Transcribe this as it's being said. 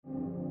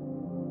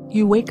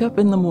You wake up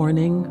in the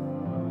morning,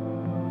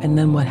 and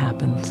then what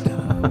happens?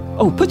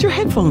 Oh, put your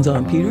headphones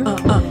on, Peter.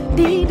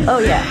 Oh,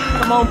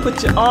 yeah. Come on,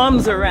 put your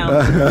arms around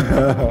me.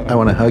 I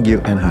want to hug you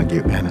and hug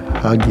you and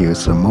hug you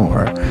some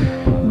more.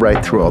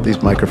 Right through all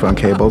these microphone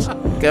cables.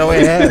 Go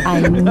ahead. I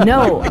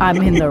know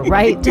I'm in the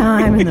right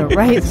time, in the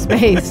right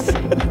space.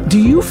 Do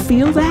you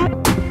feel that?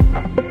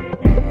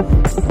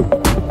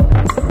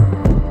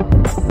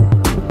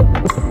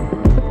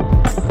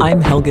 I'm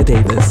Helga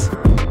Davis.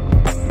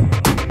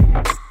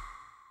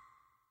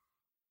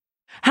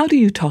 How do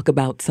you talk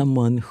about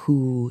someone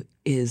who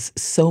is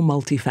so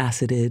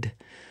multifaceted,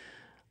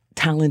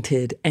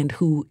 talented, and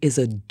who is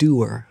a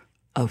doer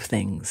of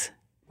things?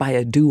 By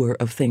a doer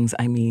of things,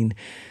 I mean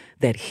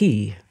that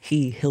he,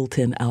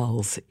 Hilton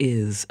Als,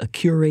 is a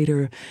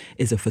curator,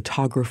 is a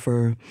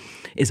photographer,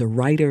 is a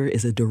writer,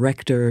 is a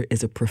director,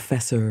 is a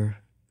professor,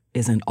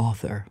 is an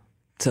author.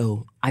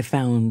 So I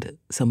found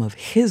some of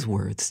his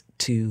words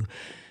to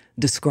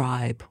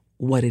describe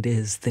what it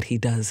is that he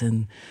does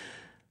and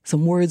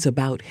some words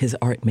about his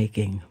art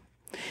making.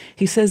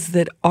 He says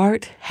that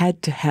art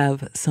had to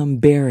have some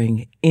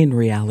bearing in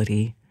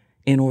reality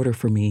in order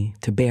for me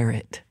to bear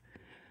it.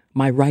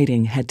 My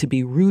writing had to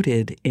be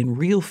rooted in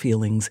real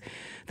feelings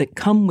that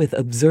come with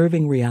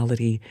observing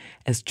reality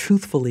as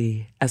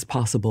truthfully as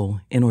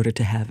possible in order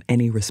to have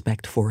any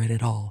respect for it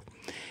at all.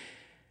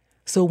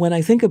 So when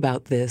I think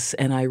about this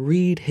and I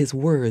read his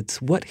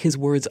words, what his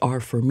words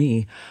are for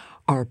me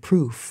are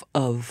proof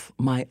of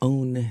my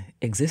own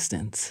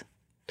existence.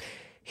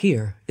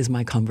 Here is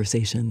my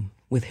conversation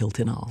with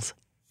Hilton Als.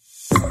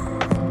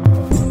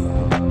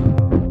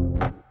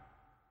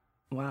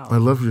 Wow. I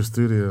love your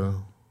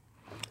studio.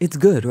 It's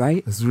good,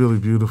 right? It's really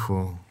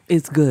beautiful.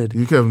 It's good.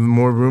 You have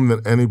more room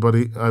than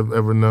anybody I've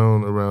ever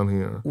known around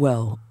here.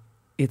 Well,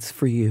 it's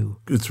for you.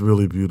 It's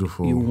really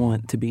beautiful. You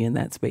want to be in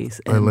that space.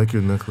 I like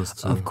your necklace,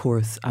 too. Of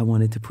course, I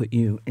wanted to put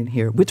you in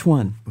here. Which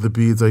one? The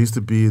beads. I used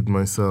to bead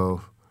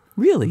myself.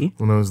 Really?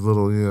 When I was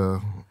little,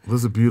 yeah.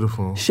 Those are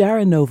beautiful.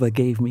 Sharon Nova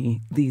gave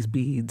me these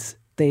beads.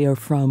 They are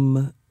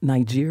from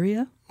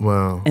Nigeria.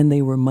 Wow. And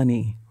they were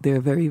money.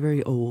 They're very,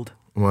 very old.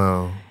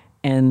 Wow.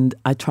 And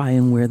I try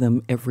and wear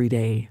them every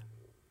day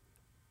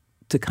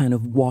to kind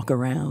of walk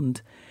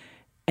around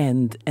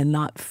and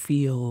not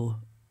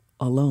feel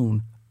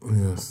alone.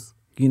 Yes.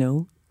 You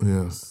know?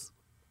 Yes.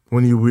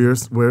 When you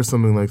wear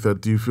something like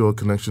that, do you feel a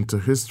connection to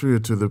history or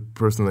to the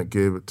person that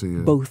gave it to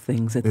you? Both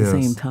things at the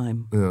same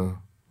time. Yeah.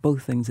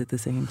 Both things at the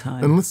same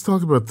time. And let's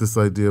talk about this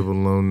idea of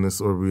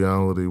aloneness or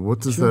reality.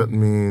 What does that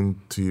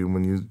mean to you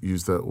when you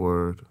use that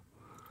word?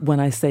 When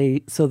I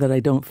say so that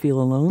I don't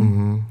feel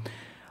alone,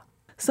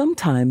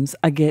 sometimes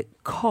I get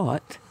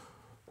caught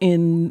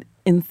in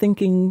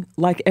thinking,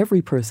 like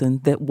every person,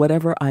 that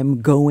whatever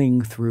I'm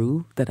going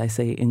through, that I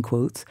say in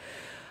quotes,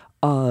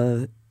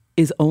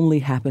 is only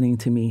happening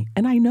to me.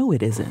 And I know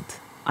it isn't.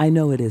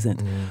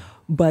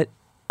 But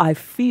I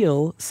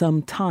feel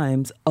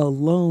sometimes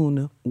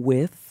alone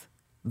with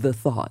the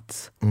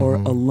thoughts or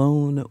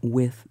alone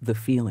with the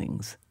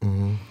feelings.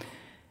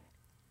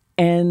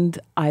 And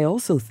I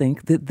also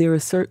think that there are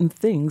certain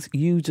things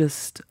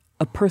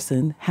a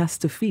person has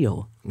to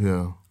feel.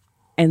 Yeah.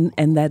 And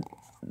that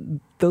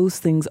those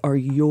things are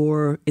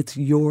it's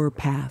your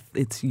path,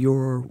 it's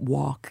your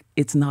walk.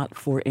 It's not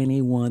for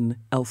anyone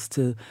else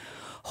to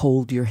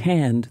hold your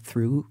hand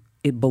through.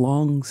 It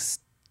belongs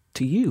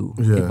to you.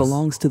 Yes. It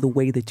belongs to the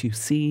way that you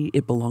see.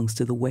 It belongs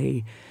to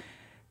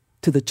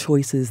the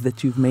choices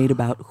that you've made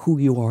about who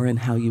you are and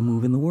how you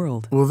move in the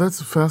world. Well,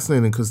 that's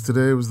fascinating because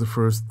today was the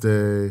first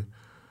day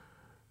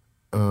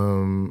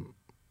in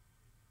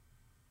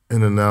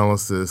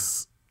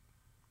analysis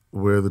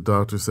where the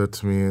doctor said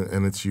to me,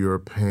 and it's your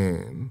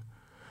pain.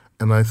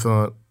 And I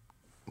thought,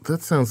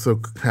 that sounds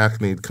so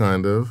hackneyed,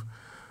 kind of.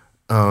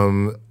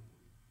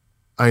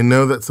 I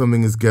know that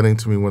something is getting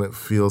to me when it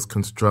feels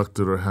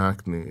constructed or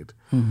hackneyed.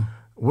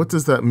 What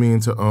does that mean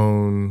to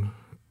own,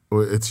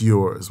 or it's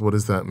yours? What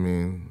does that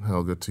mean,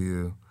 Helga, to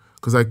you?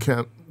 Because I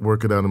can't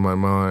work it out in my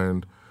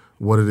mind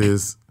what it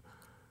is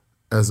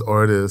as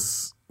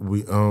artists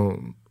we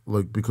own.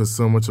 Like, because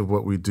so much of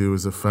what we do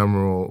is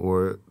ephemeral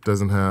or it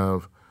doesn't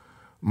have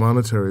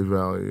monetary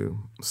value.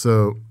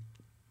 So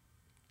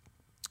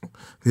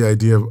the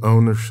idea of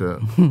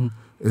ownership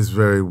is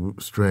very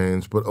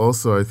strange. But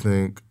also I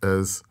think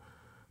as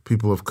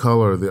people of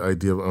color, the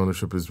idea of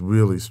ownership is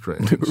really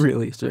strange.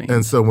 Really strange.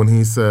 And so when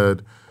he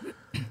said,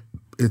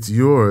 it's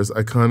yours,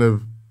 I kind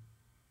of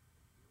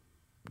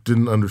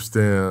didn't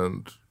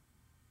understand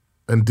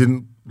and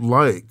didn't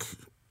like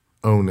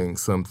owning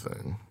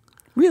something.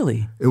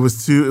 Really? It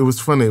was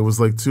funny. It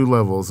was like two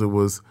levels. It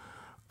was,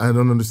 I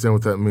don't understand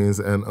what that means,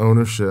 and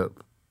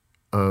ownership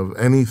of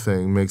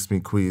anything makes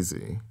me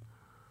queasy.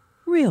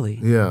 Really?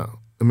 Yeah.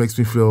 It makes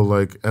me feel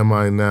like, am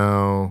I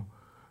now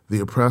the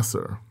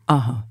oppressor?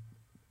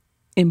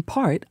 In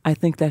part, I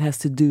think that has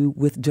to do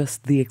with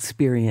just the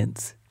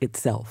experience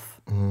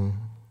itself.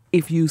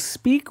 If you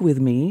speak with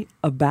me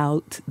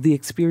about the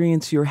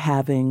experience you're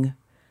having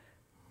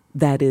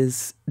that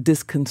is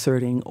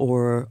disconcerting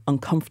or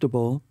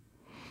uncomfortable,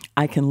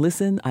 I can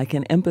listen, I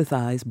can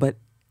empathize, but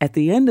at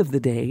the end of the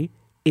day,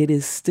 it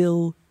is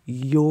still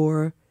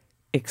your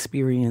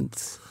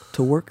experience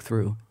to work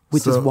through,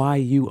 which is why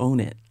you own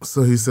it.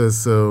 So he says,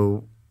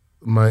 so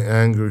my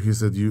anger, he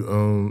said,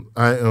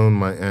 I own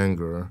my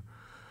anger.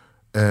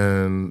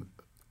 And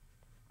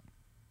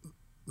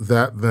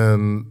that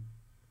then,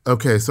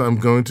 okay, so I'm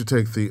going to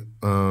take the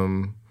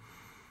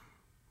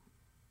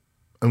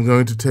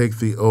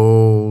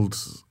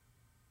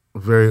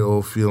very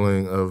old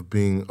feeling of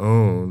being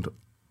owned,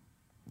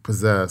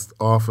 possessed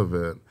off of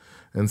it,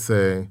 and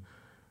say,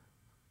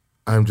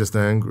 I'm just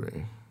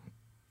angry.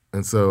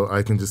 And so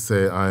I can just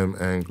say I'm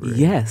angry.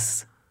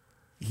 Yes.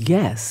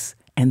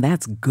 And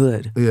that's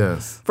good.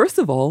 Yes. First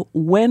of all,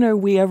 when are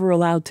we ever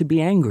allowed to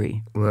be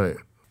angry? Right.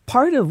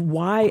 Part of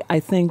why I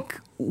think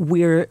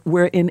we're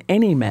in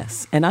any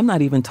mess, and I'm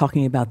not even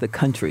talking about the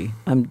country,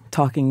 I'm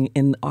talking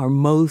in our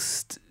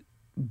most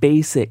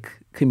basic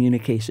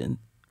communication.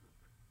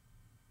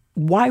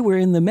 Why we're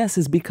in the mess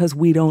is because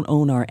we don't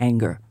own our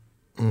anger.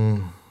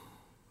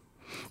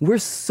 We're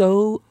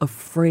so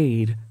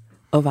afraid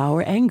of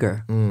our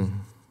anger.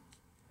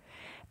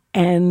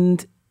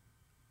 And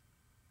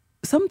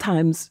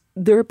sometimes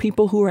there are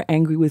people who are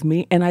angry with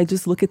me, and I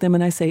just look at them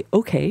and I say,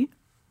 okay.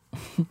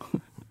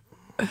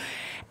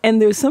 And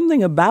there's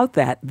something about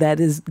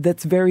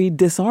that's very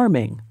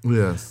disarming.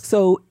 Yes.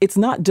 So it's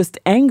not just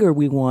anger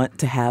we want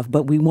to have,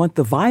 but we want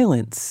the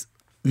violence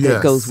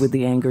that goes with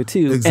the anger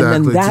too. Exactly.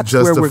 And then that's to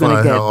justify where we're going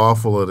to get how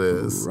awful it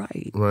is.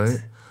 Right.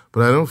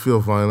 But I don't feel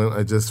violent.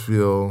 I just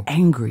feel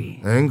angry.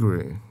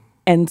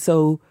 And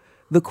so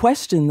the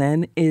question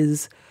then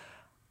is,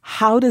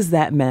 how does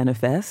that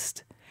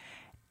manifest?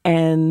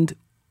 And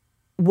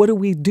what do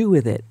we do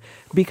with it?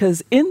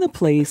 Because in the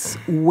place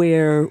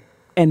where,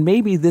 and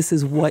maybe this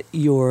is what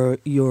your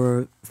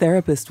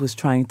therapist was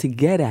trying to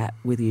get at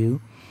with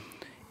you,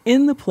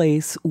 in the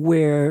place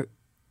where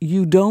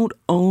you don't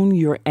own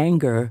your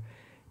anger,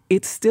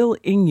 it's still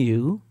in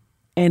you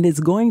and it's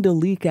going to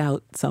leak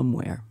out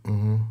somewhere.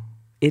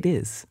 It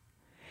is.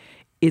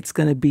 It's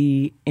going to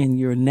be in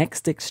your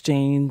next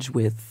exchange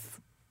with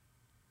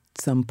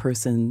some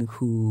person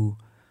who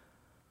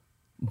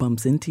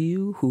bumps into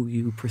you, who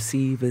you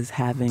perceive as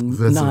having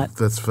not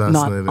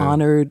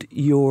honored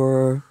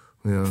your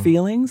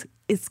feelings.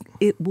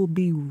 It will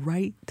be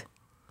right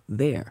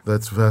there.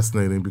 That's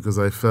fascinating because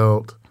I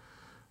felt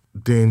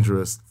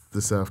dangerous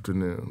this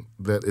afternoon,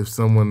 that if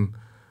someone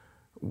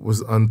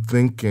was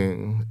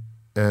unthinking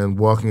and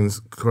walking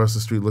across the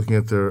street looking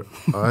at their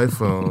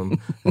iPhone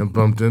and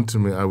bumped into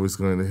me, I was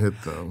going to hit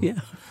them.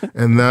 Yeah.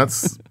 And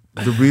that's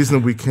the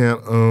reason we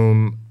can't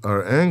own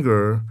our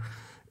anger,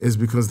 is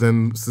because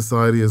then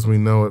society as we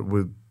know it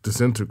would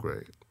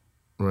disintegrate,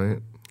 right?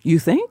 You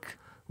think?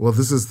 Well,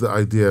 this is the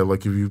idea.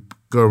 Like if you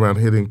go around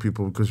hitting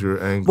people because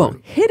you're angry. Well,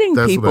 hitting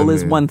people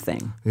is one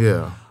thing.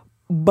 Yeah.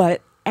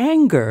 But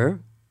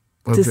anger,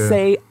 to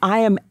say, I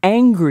am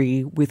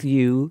angry with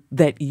you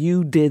that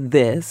you did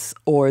this,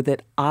 or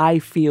that I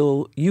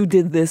feel you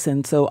did this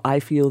and so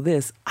I feel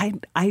this,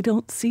 I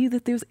don't see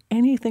that there's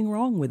anything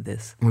wrong with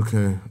this.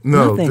 Okay.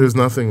 No, Nothing. There's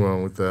nothing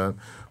wrong with that.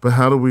 But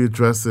how do we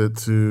address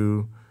it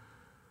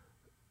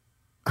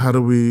how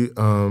do we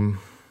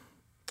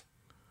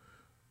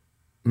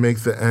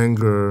make the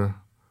anger,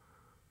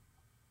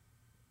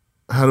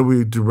 how do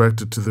we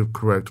direct it to the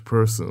correct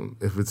person?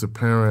 If it's a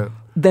parent,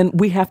 then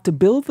we have to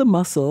build the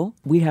muscle.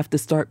 We have to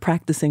start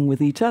practicing with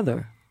each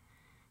other.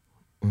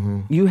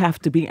 You have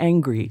to be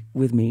angry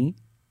with me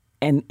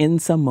and in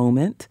some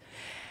moment,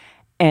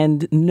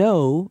 and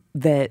know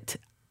that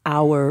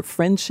our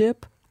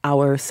friendship,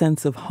 our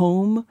sense of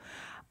home,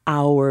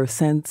 our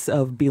sense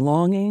of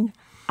belonging,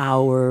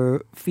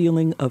 our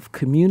feeling of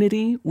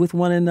community with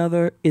one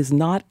another is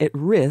not at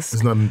risk.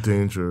 it's not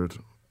endangered.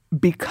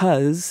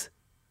 Because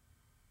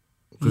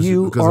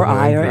you or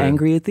I are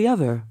angry at the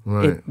other.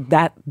 Right.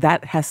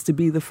 That has to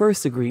be the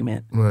first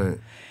agreement. Right.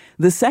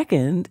 The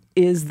second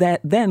is that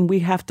then we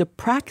have to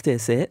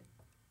practice it,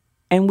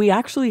 and we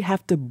actually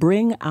have to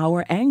bring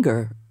our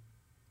anger.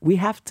 We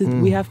have to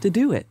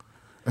do it.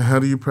 And how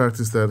do you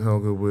practice that,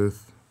 Helga,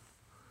 with?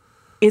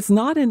 It's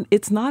not an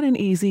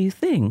easy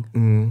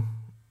thing.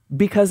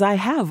 Because I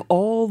have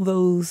all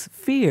those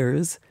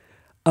fears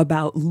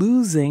about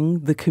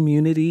losing the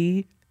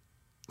community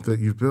that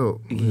you've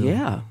built.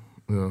 Yeah.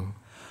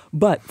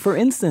 But for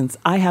instance,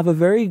 I have a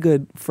very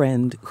good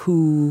friend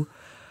who,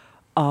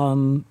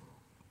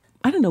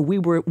 I don't know, we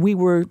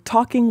were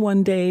talking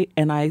one day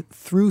and I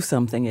threw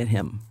something at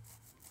him.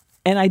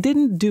 And I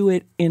didn't do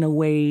it in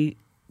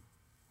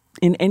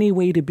any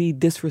way to be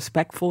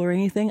disrespectful or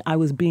anything. I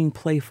was being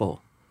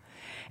playful.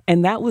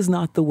 And that was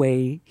not the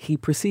way he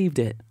perceived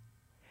it.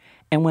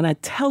 And when I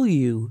tell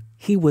you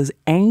he was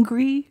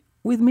angry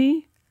with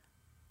me,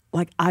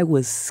 like I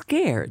was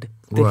scared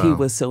that he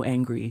was so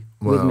angry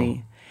with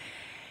me.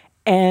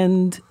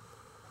 And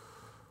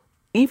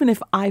even if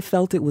I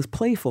felt it was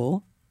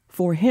playful,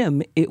 for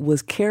him it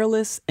was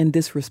careless and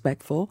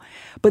disrespectful.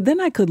 But then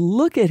I could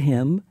look at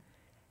him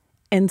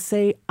and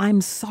say,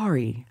 I'm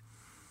sorry.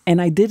 And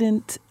I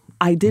didn't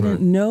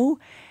know.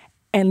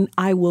 And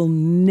I will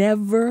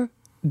never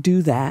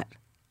do that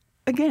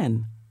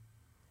again.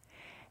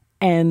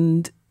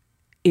 And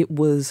it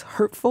was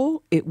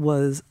hurtful. It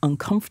was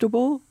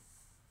uncomfortable.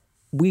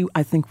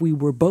 I think we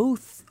were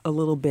both a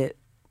little bit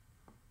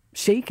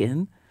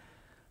shaken.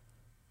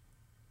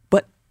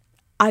 But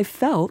I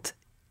felt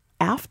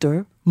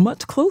after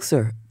much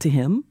closer to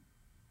him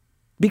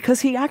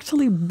because he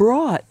actually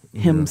brought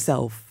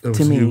himself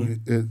to me.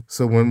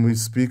 So when we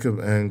speak of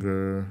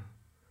anger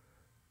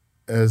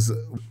is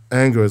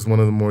one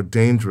of the more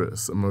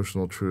dangerous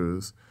emotional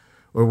truths,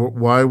 or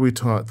why we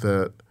taught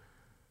that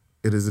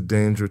it is a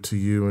danger to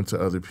you and to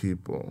other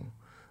people.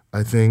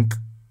 I think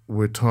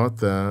we're taught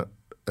that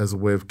as a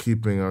way of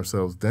keeping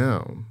ourselves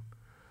down,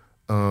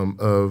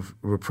 of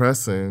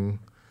repressing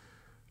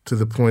to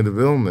the point of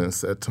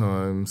illness at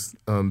times,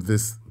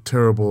 this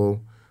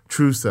terrible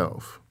true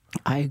self.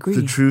 I agree.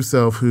 The true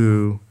self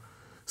who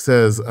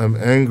says, I'm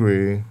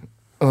angry,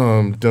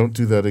 don't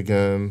do that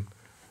again.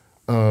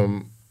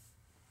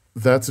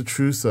 That's a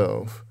true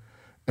self.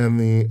 And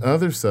the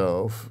other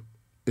self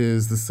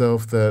is the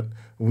self that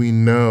we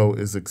know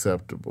is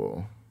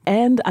acceptable.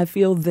 And I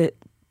feel that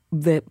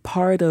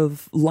part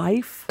of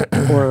life,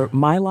 or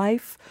my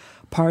life,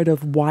 part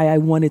of why I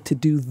wanted to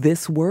do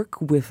this work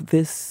with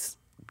this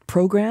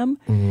program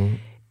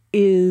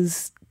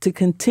is to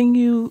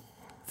continue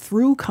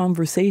through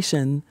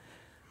conversation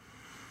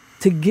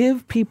to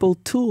give people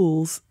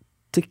tools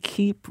to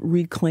keep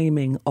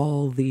reclaiming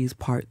all these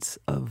parts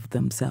of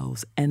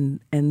themselves. And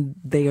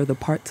they are the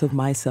parts of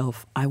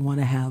myself I want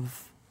to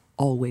have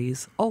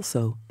always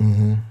also.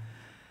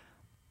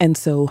 And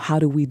so how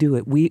do we do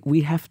it?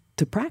 We have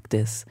to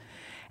practice.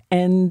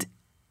 And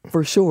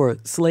for sure,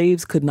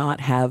 slaves could not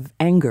have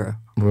anger,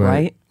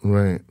 right?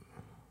 Right.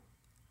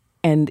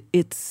 And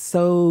it's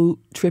so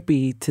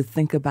trippy to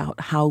think about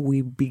how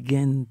we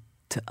begin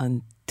to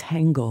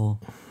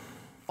untangle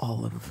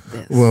all of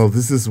this. Well,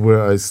 this is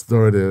where I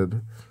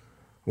started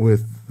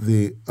with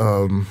the,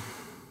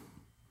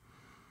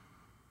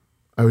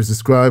 I was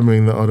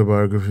describing the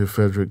autobiography of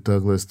Frederick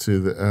Douglass to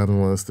the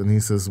analyst, and he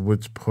says,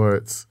 which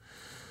parts,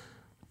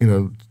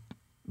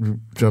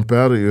 jump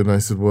out at you? And I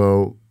said,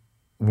 well,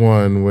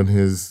 one, when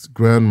his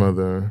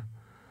grandmother,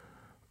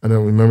 I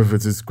don't remember if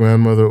it's his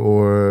grandmother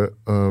or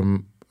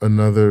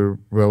another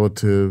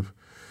relative,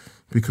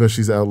 because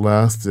she's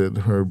outlasted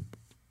her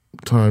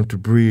time to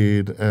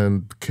breed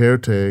and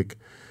caretake,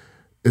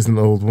 is an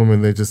old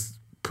woman. They just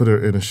put her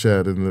in a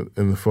shed in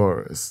the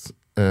forest,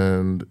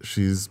 and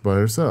she's by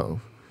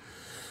herself.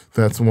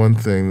 That's one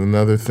thing.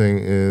 Another thing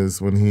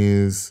is when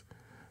he's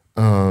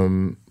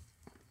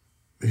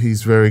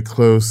very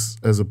close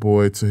as a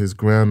boy to his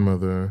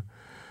grandmother,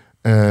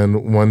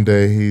 and one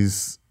day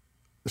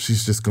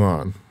she's just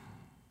gone.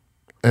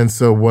 And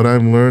so what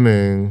I'm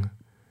learning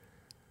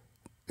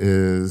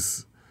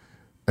is,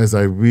 as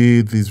I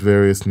read these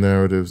various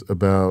narratives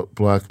about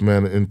Black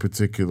men in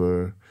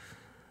particular,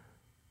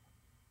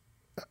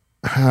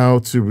 how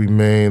to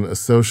remain a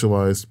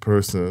socialized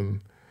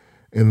person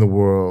in the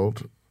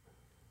world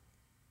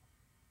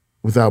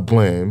without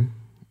blame,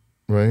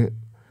 right?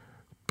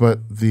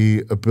 But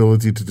the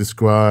ability to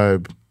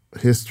describe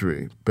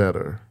history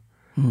better.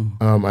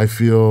 I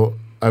feel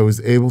I was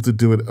able to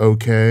do it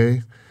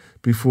okay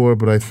before,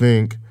 but I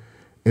think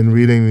in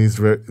reading these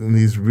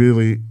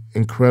really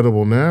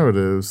incredible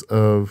narratives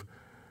of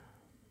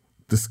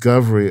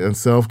discovery and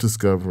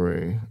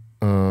self-discovery,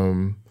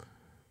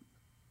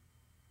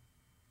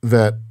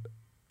 that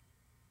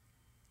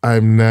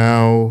I'm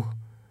now,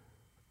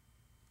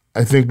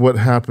 I think what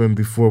happened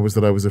before was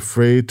that I was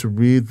afraid to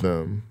read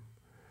them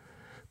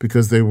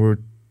because I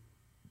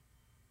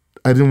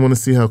didn't want to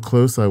see how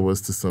close I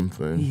was to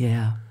something.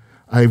 Yeah.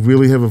 I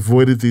really have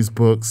avoided these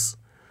books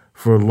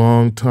for a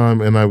long time,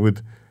 and I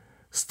would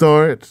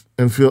start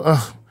and feel,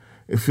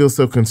 it feels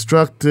so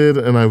constructed,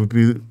 and I would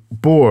be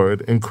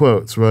bored, in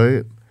quotes,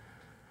 right?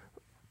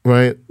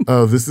 Right?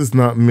 Oh, this is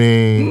not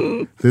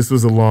me. This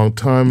was a long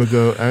time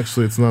ago.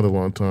 Actually, it's not a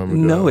long time ago.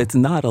 No, it's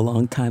not a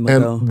long time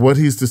ago. And what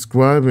he's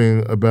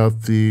describing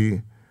about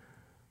the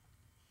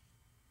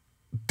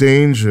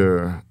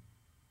danger,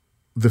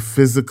 the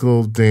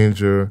physical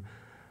danger,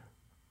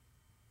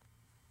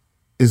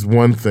 is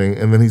one thing,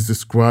 and then he's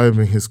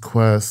describing his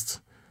quest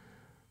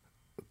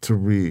to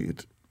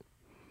read.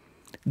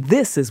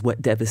 This is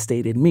what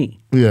devastated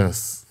me.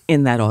 Yes.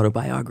 In that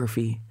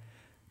autobiography,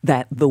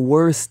 that the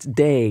worst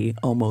day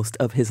almost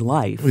of his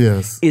life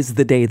is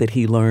the day that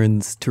he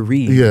learns to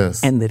read.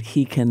 Yes. And that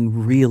he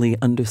can really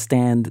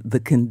understand the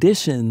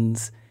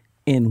conditions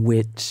in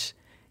which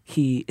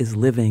he is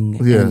living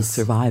and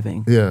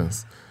surviving.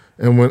 Yes.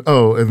 And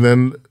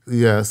then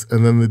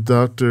the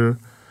doctor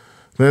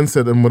then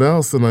said, and what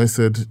else? And I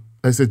said,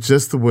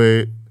 just the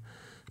way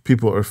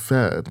people are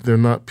fed. They're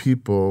not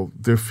people.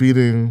 They're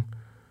feeding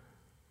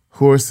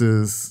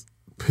horses,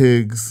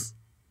 pigs,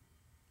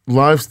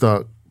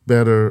 livestock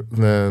better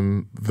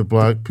than the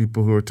Black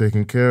people who are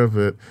taking care of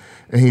it.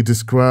 And he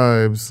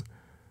describes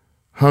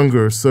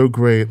hunger so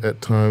great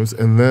at times,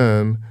 and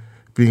then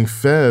being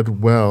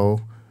fed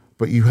well,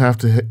 but you have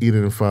to eat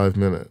it in 5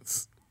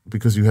 minutes.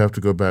 because you have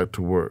to go back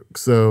to work.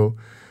 So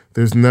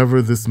there's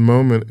never this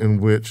moment in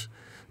which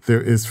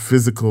there is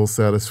physical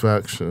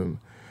satisfaction.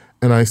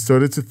 And I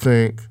started to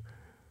think,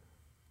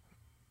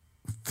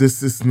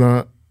 this is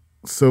not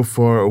so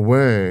far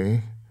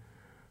away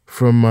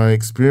from my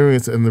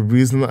experience. And the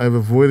reason I've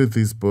avoided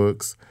these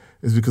books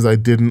is because I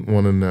didn't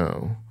want to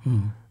know.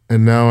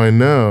 And now I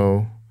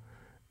know,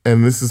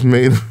 and this has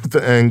made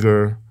the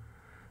anger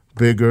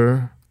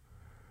bigger,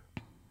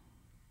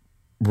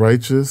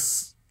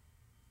 righteous,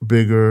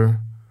 bigger,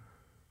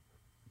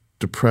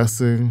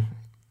 depressing.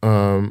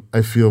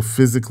 I feel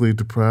physically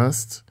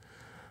depressed.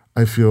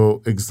 I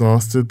feel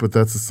exhausted, but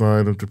that's a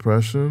sign of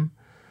depression.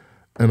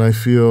 And I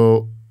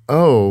feel,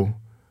 oh,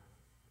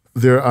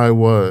 there I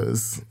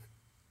was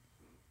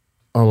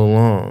all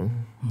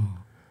along.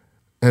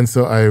 And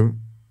so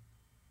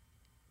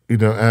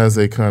as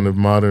a kind of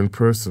modern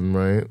person,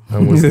 right?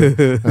 I'm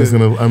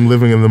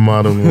living in the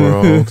modern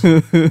world.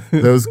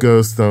 Those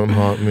ghosts don't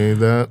haunt me.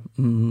 That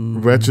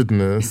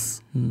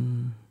wretchedness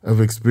of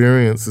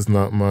experience is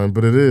not mine,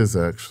 but it is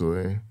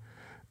actually.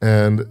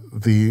 And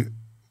the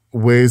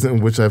ways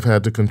in which I've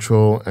had to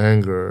control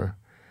anger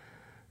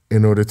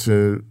in order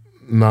to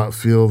not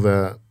feel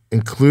that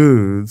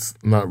includes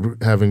not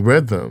having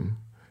read them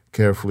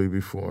carefully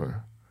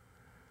before.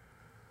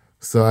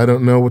 So I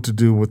don't know what to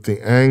do with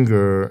the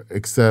anger,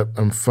 except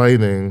I'm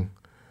fighting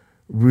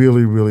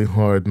really, really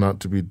hard not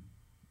to be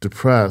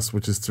depressed,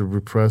 which is to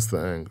repress the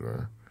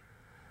anger.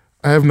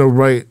 I have no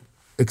right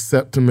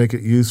except to make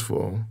it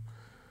useful.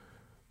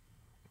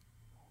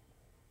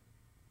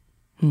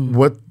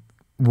 What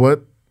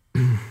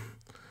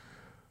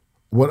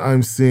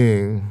I'm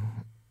seeing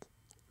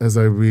as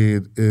I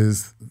read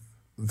is,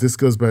 this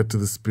goes back to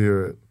the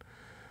spirit,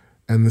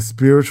 and the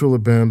spiritual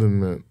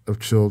abandonment of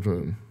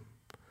children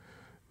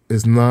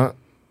is not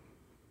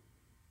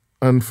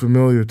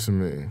unfamiliar to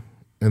me.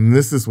 And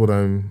this is what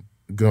I'm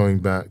going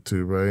back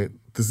to, right?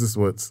 This is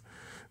what's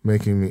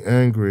making me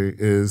angry,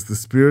 is the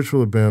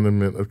spiritual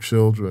abandonment of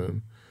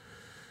children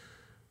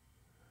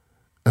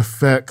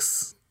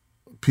affects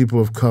people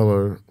of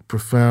color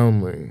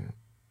profoundly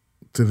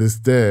to this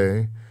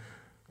day,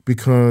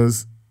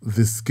 because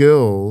the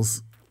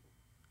skills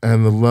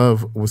and the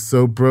love was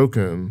so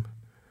broken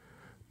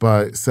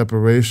by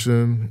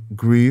separation,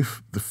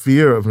 grief, the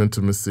fear of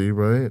intimacy,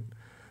 right?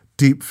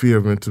 Deep fear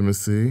of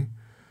intimacy.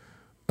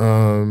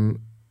 All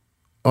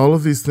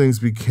of these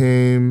things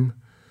were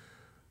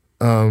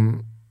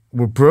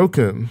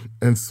broken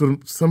and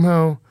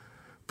somehow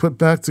put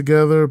back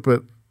together,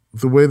 but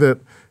the way that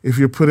if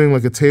you're putting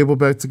like a table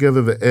back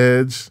together, the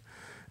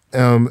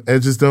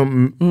edges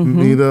don't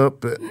meet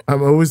up.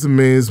 I'm always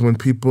amazed when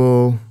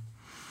people,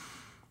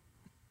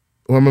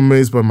 I'm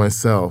amazed by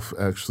myself,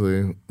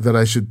 actually, that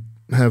I should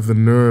have the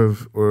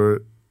nerve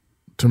or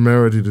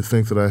temerity to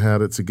think that I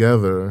had it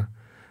together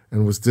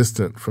and was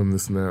distant from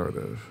this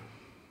narrative.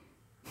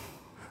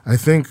 I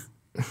think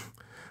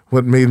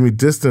what made me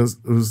distant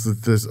was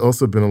that there's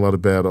also been a lot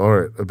of bad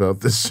art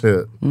about this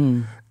shit.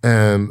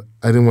 And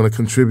I didn't want to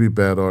contribute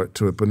bad art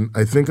to it. But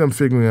I think I'm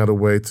figuring out a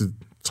way to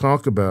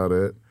talk about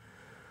it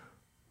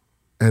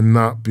and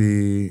not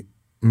be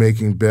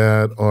making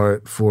bad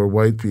art for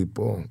white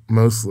people,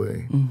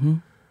 mostly.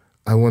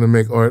 I want to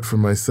make art for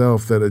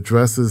myself that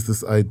addresses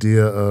this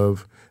idea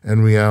of,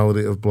 and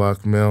reality of,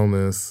 Black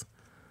maleness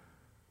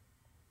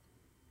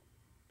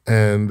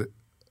and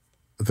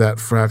that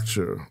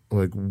fracture.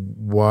 Like,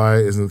 why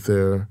isn't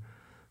there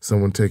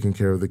someone taking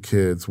care of the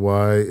kids?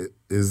 Where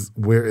is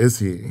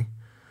he?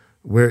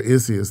 Where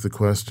is he is the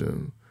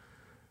question.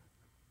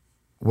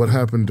 What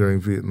happened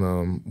during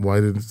Vietnam? Why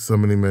did so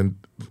many men,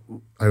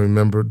 I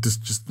remember,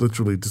 just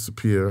literally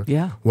disappear?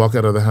 Yeah. Walk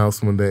out of the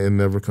house one day and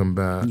never come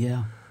back.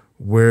 Yeah.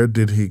 Where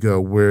did he go?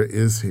 Where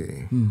is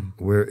he?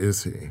 Where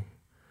is he?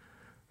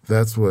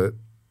 That's what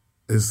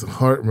is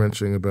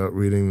heart-wrenching about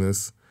reading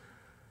this.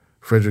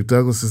 Frederick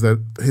Douglass is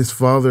that his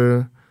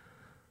father,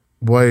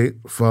 white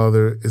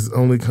father, is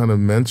only kind of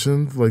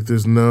mentioned. Like,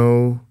 there's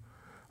no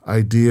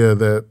idea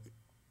that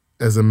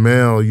as a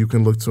male you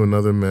can look to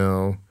another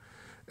male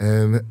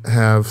and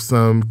have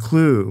some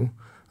clue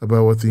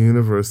about what the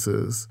universe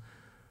is.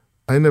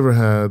 I never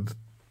had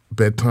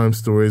bedtime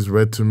stories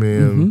read to me,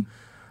 and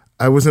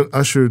I wasn't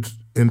ushered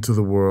into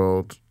the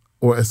world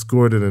or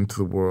escorted into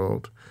the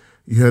world.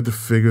 You had to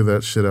figure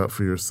that shit out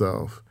for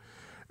yourself.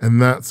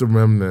 And that's a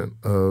remnant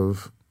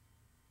of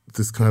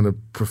this kind of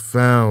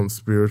profound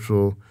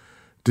spiritual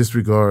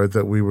disregard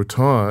that we were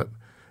taught,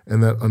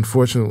 and that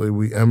unfortunately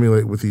we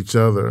emulate with each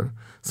other.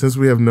 Since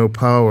we have no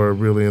power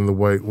really in the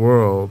white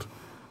world,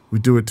 we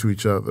do it to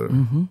each other.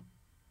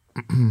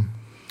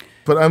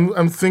 But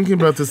I'm thinking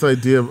about this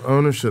idea of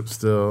ownership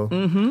still.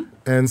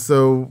 And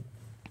so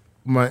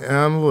my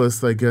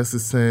analyst, I guess,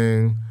 is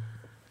saying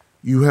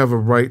you have a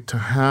right to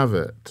have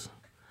it.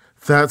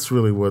 That's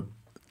really what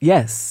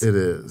Yes. it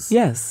is.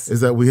 Yes.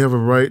 Is that we have a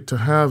right to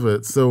have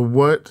it. So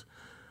what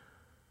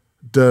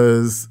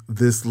does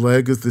this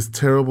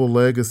terrible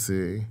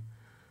legacy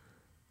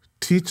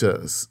teach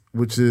us,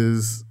 which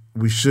is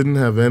we shouldn't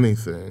have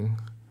anything.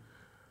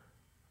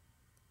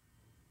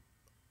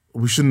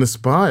 we shouldn't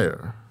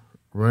aspire,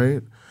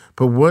 right?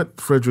 But what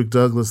Frederick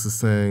Douglass is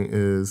saying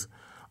is,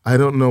 I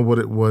don't know what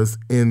it was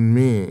in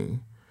me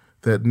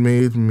that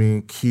made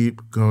me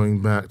keep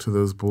going back to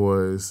those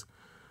boys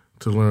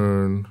to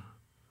learn.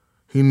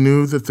 He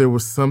knew that there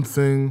was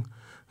something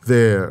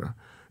there.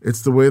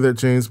 It's the way that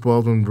James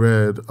Baldwin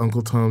read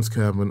Uncle Tom's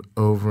Cabin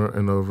over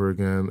and over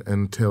again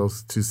and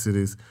Tales of Two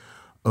Cities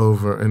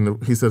over.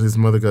 And he said his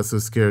mother got so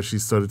scared she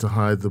started to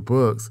hide the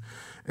books.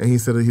 And he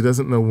said that he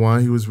doesn't know why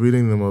he was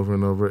reading them over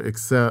and over,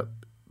 except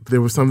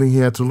there was something he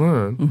had to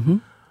learn. Mm-hmm.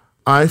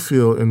 I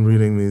feel in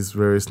reading these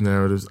various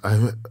narratives, I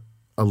have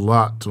a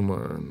lot to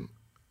learn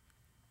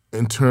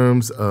in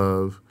terms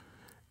of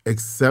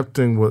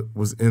accepting what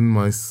was in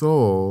my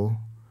soul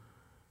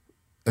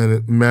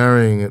and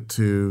marrying it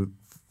to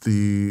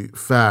the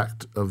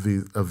fact of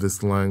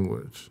this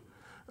language.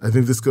 I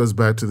think this goes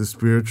back to the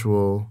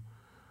spiritual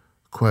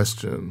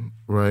question,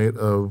 right,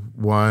 of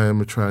why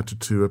I'm attracted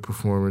to a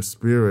performer's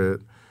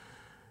spirit.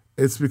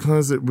 It's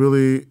because it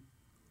really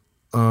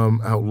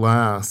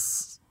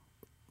outlasts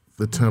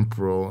the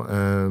temporal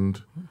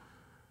and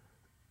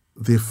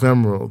the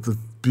ephemeral. The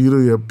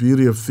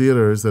beauty of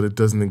theater is that it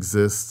doesn't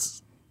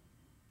exist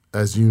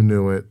as you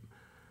knew it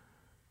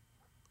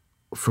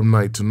from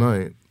night to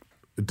night.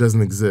 It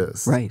doesn't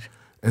exist. Right.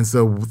 And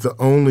so the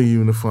only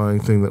unifying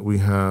thing that we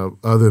have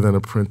other than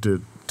a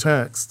printed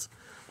text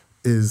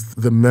is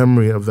the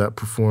memory of that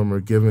performer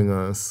giving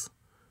us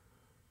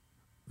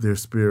their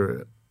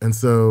spirit. And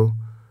so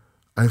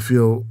I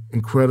feel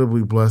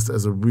incredibly blessed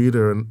as a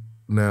reader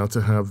now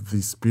to have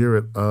the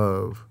spirit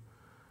of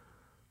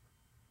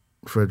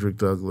Frederick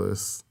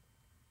Douglass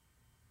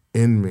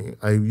in me.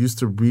 I used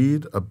to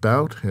read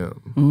about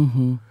him,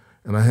 Mm-hmm.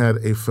 and I had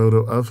a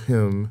photo of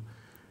him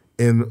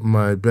in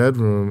my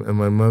bedroom, and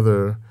my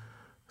mother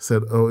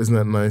said, "Oh, isn't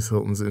that nice?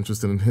 Hilton's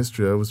interested in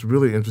history." I was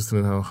really interested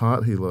in how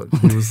hot he looked.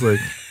 He was like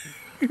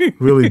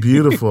really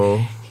beautiful.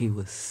 He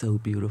was so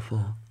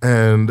beautiful.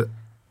 And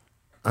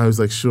I was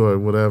like, "Sure,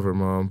 whatever,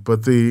 Mom."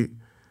 But the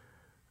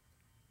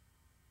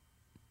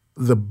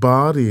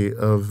body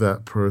of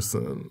that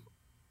person,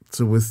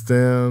 to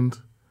withstand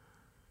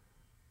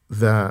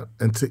that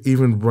and to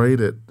even write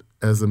it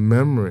as a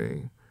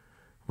memory,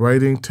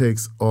 writing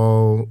takes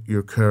all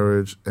your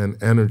courage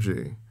and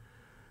energy,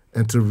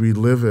 and to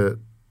relive it,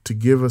 to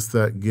give us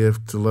that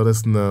gift, to let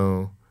us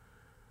know.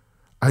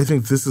 I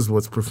think this is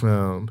what's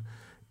profound.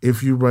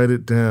 If you write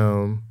it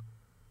down,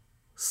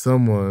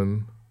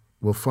 someone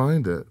will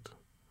find it.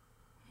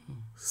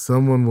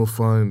 Someone will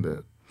find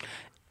it.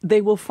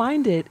 They will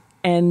find it,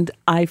 and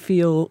I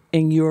feel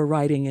in your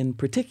writing in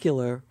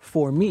particular,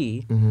 for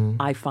me,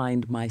 I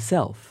find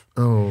myself.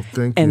 Oh,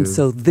 thank you. And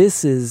so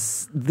this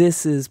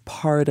is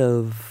part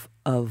of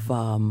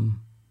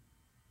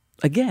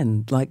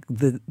again, like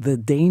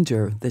the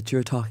danger that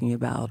you're talking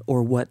about,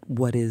 or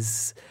what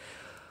is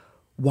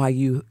why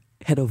you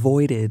had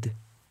avoided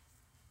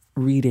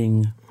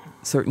reading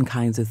certain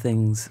kinds of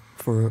things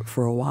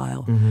for a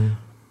while. Mm-hmm.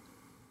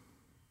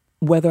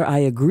 Whether I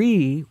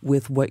agree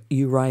with what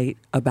you write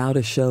about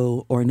a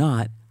show or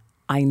not,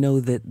 I know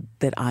that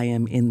I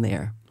am in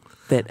there,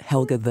 that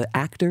Helga the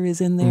actor is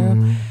in there.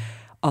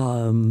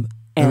 And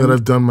that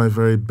I've done my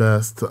very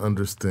best to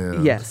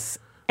understand. Yes.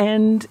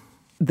 And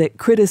that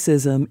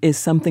criticism is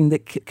something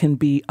that can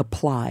be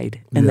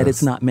applied, and that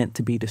it's not meant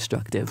to be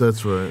destructive.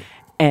 That's right.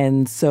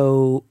 And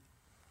so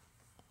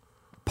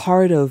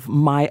part of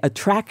my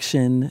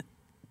attraction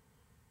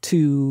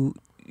to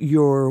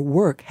your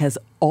work has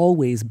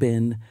always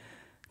been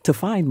to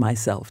find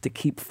myself, to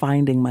keep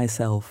finding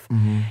myself.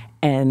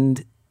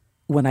 And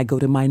when I go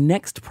to my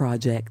next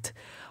project,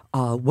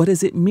 what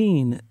does it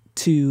mean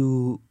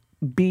to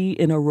be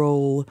in a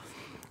role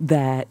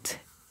that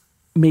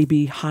may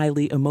be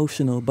highly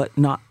emotional, but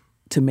not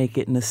to make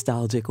it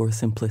nostalgic or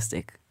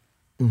simplistic?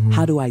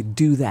 How do I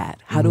do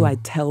that? How do I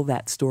tell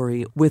that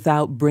story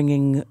without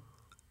bringing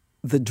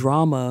the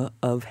drama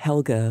of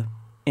Helga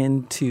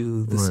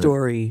into the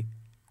story,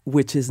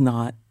 which is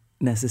not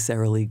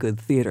necessarily good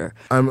theater?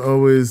 I'm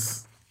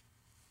always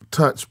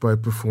touched by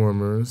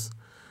performers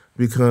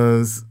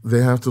because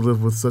they have to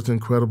live with such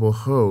incredible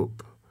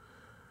hope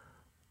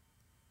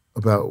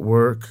about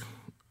work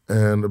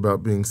and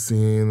about being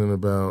seen and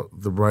about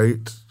the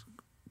right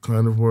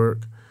kind of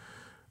work.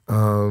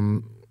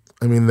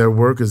 I mean, their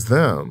work is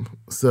them.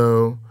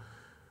 So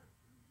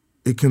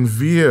it can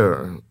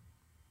veer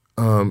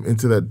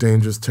into that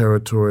dangerous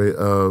territory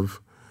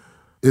of,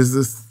 is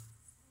this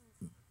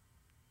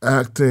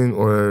acting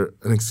or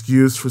an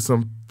excuse for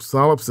some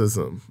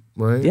solipsism,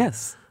 right?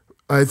 Yes.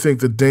 I think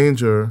the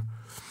danger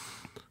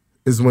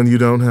is when you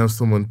don't have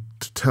someone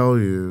to tell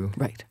you.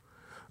 Right.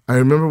 I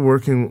remember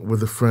working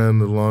with a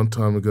friend a long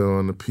time ago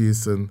on a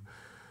piece, and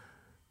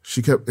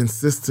she kept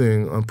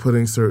insisting on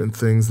putting certain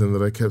things in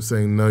that I kept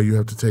saying, no, you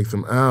have to take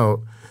them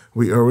out.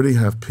 We already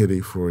have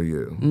pity for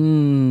you.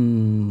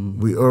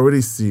 We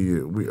already see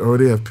you. We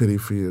already have pity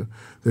for you.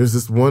 There's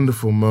this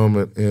wonderful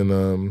moment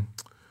in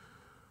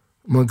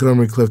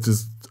Montgomery Clift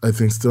is, I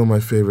think, still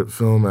my favorite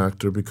film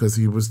actor because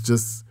he was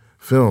just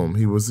film.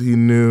 He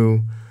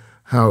knew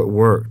how it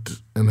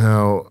worked and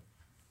how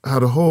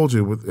to hold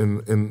you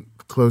in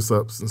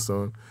close-ups and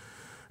so on.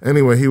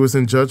 Anyway, he was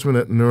in judgment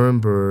at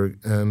Nuremberg,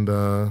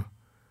 and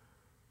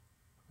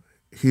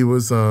he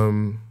was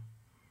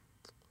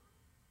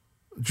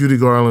Judy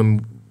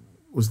Garland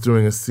was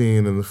doing a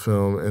scene in the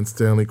film, and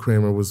Stanley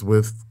Kramer was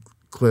with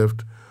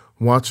Clift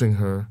watching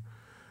her,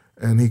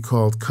 and he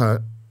called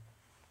cut.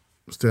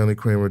 Stanley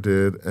Kramer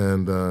did,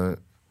 and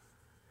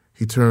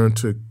he turned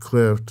to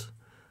Clift,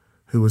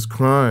 who was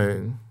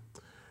crying,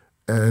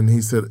 and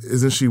he said,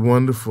 "Isn't she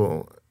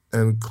wonderful?"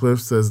 And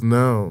Clift says,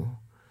 "No.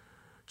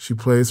 She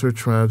plays her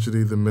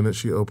tragedy the minute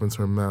she opens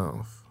her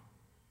mouth."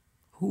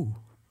 Ooh.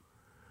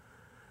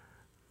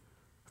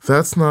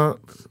 That's not...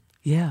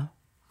 Yeah,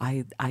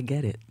 I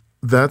get it.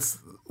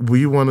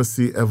 We want to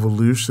see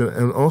evolution.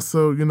 And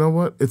also, you know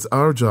what? It's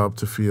our job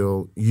to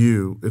feel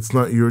you. It's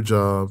not your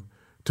job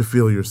to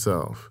feel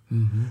yourself.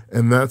 Mm-hmm.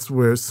 And that's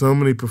where so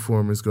many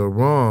performers go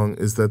wrong,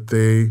 is that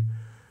they,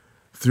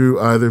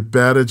 through either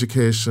bad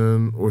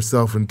education or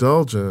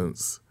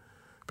self-indulgence,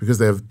 because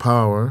they have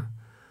power,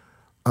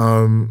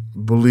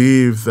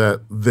 believe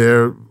that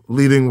they're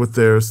leading with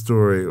their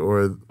story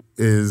or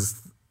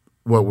is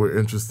what we're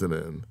interested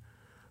in.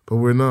 But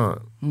we're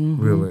not,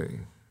 really.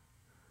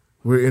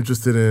 We're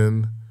interested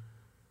in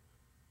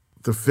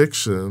the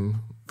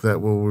fiction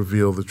that will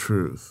reveal the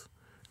truth.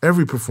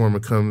 Every performer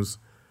comes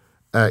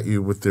at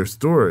you with their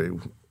story,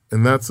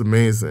 and that's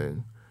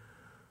amazing.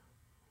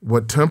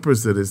 What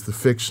tempers it is the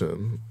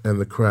fiction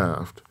and the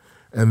craft,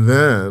 and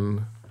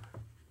then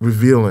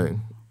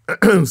revealing,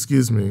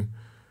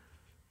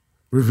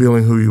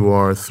 revealing who you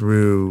are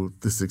through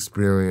this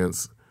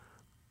experience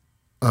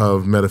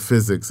of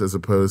metaphysics as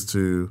opposed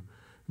to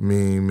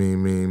me, you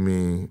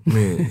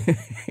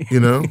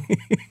know?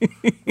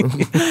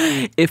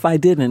 If I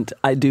didn't,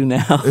 I do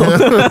now.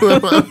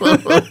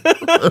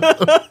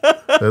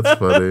 That's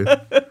funny.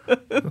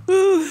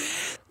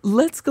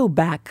 Let's go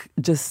back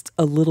just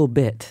a little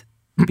bit,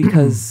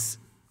 because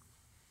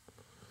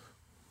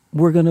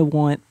we're going to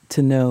want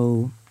to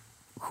know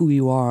who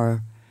you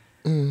are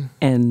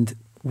and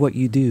what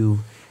you do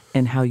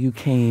and how you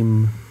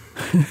came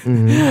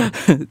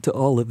to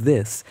all of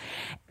this.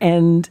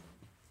 And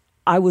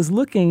I was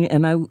looking,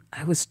 and I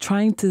was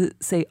trying to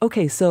say,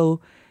 okay,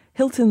 so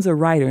Hilton's a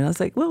writer. And I was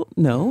like, well,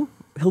 no.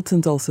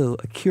 Hilton's also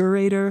a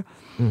curator.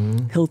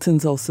 Mm-hmm.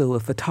 Hilton's also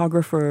a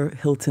photographer.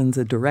 Hilton's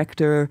a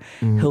director.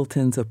 Mm-hmm.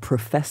 Hilton's a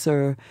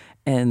professor.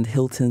 And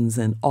Hilton's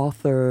an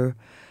author.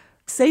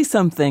 Say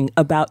something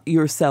about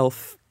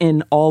yourself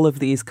in all of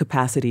these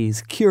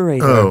capacities.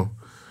 Curator.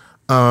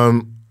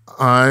 So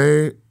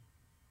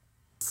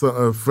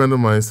a friend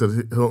of mine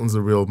said Hilton's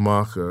a real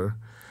mocker.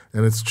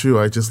 And it's true.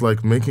 I just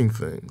like making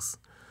things.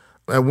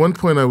 At one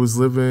point, I was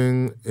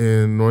living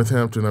in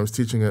Northampton. I was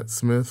teaching at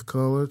Smith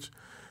College,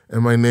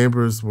 and my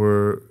neighbors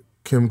were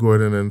Kim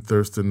Gordon and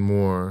Thurston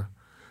Moore.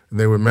 And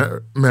they were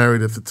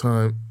married at the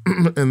time,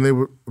 and they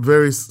were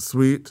very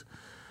sweet.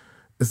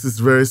 It's this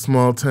very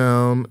small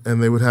town,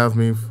 and they would have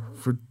me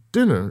for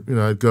dinner. You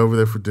know, I'd go over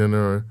there for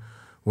dinner, or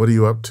what are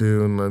you up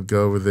to? And I'd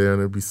go over there,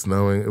 and it'd be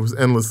snowing. It was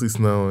endlessly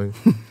snowing.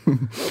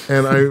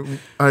 And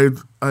I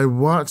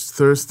watched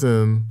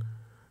Thurston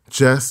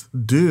just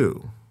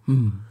do.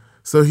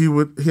 So he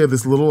had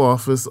this little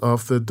office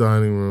off the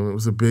dining room. It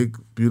was a big,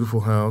 beautiful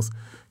house.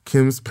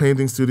 Kim's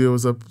painting studio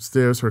was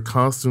upstairs. Her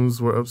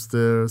costumes were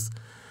upstairs.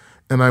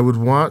 And I would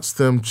watch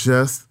them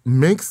just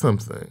make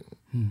something.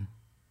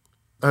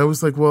 I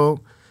was like,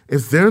 well,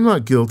 if they're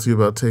not guilty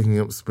about taking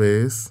up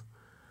space,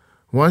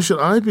 why should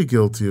I be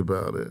guilty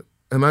about it?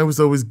 And I was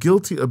always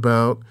guilty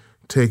about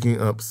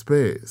taking up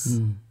space.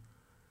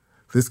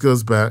 This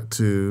goes back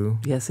to...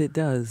 Yes, it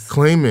does.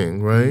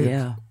 Claiming, right?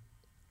 Yeah.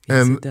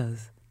 Yes, and it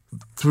does.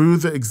 Through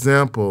the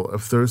example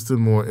of Thurston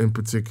Moore in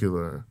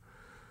particular,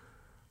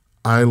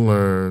 I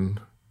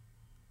learned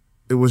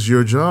it was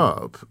your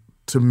job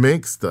to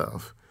make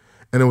stuff.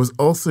 And it was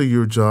also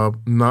your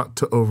job not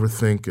to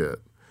overthink it,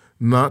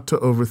 not to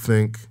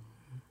overthink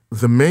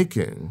the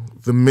making.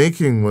 The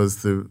making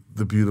was the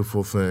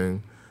beautiful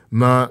thing,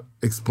 not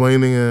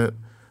explaining it,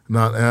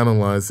 not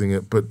analyzing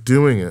it, but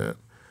doing it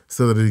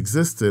so that it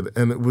existed.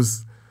 And it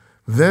was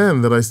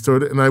then that I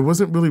started, and I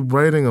wasn't really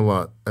writing a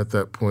lot at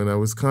that point. I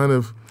was kind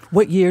of...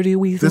 What year do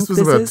we think this is? This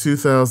was about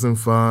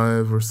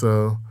 2005 or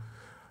so.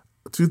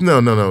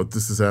 No,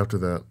 this is after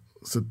that.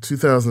 So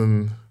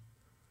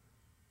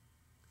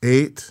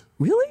 2008.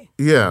 Really?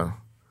 Yeah.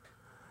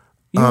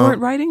 You weren't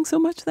writing so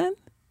much then?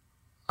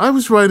 I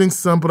was writing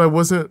some, but I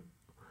wasn't...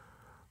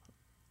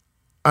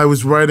 I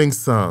was writing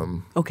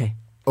some. Okay.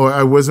 Or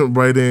I wasn't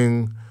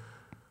writing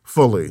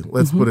fully.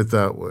 Let's put it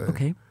that way.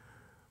 Okay.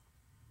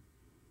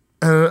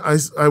 And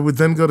I would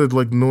then go to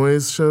like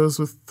noise shows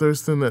with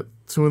Thurston at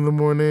 2 a.m,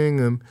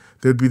 and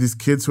there'd be these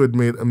kids who had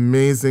made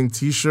amazing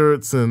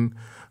T-shirts, and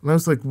I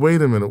was like,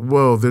 wait a minute,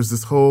 whoa, there's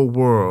this whole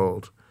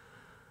world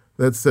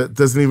that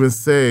doesn't even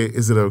say,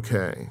 is it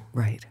okay?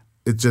 Right.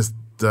 It just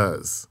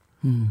does.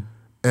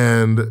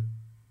 And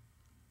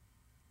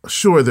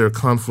sure, there are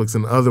conflicts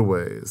in other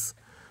ways,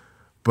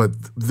 but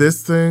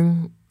this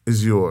thing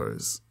is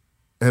yours.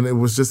 And it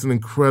was just an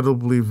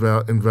incredibly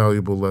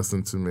invaluable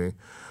lesson to me.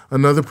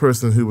 Another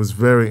person who was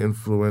very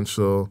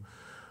influential,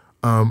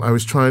 I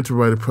was trying to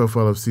write a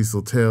profile of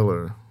Cecil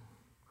Taylor,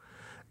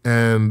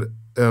 and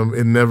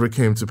it never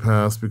came to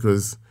pass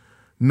because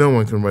no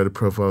one can write a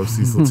profile of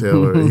Cecil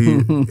Taylor.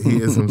 He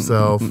is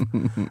himself,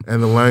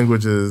 and the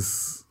language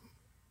is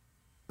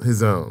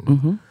his own.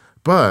 Mm-hmm.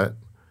 But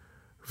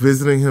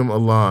visiting him a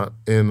lot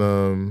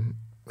in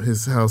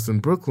his house in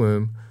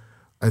Brooklyn,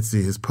 I'd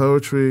see his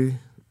poetry,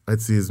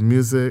 I'd see his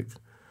music,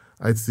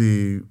 I'd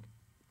see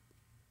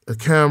a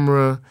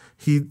camera.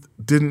 He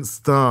didn't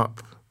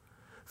stop.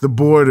 The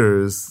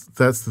borders,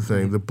 that's the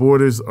thing. The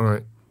borders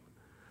are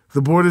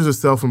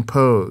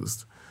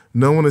self-imposed.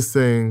 No one is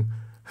saying,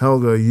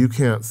 Helga, you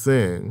can't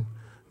sing.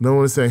 No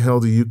one is saying,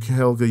 Helga, you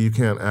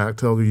can't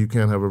act. Helga, you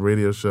can't have a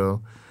radio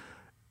show.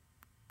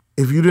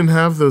 If you didn't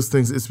have those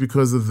things, it's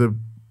because of the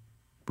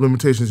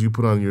limitations you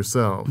put on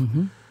yourself.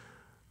 Mm-hmm.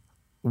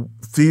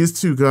 These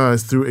two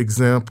guys, through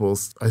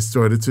examples, I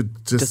started to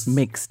just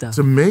make stuff.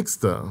 To make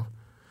stuff.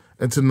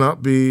 And to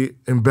not be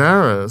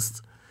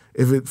embarrassed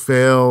if it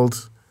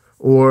failed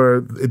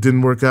or it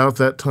didn't work out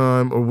that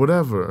time or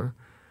whatever.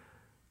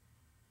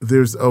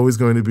 There's always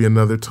going to be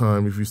another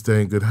time if you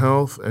stay in good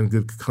health and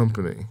good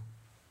company.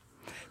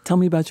 Tell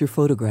me about your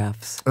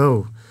photographs.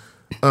 Oh,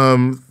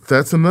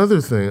 that's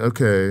another thing.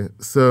 Okay,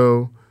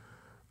 so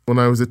when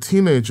I was a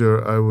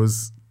teenager, I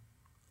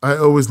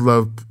always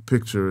loved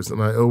pictures,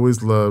 and I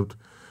always loved,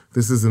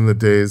 this is in the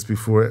days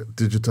before it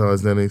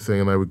digitized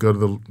anything, and I would go to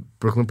the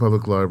Brooklyn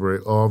Public Library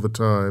all the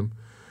time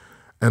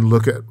and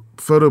look at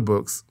photo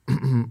books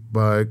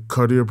by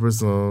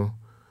Cartier-Bresson,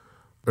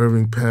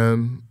 Irving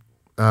Penn,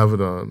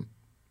 Avedon.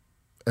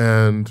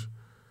 And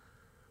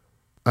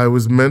I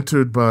was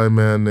mentored by a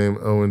man named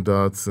Owen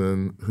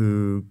Dodson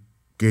who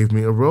gave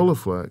me a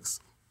Rolleiflex.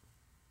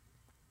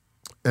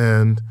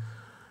 And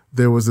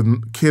there was a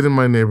kid in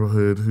my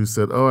neighborhood who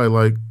said, oh, I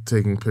like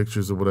taking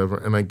pictures or whatever,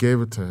 and I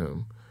gave it to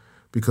him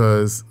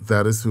because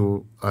that is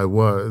who I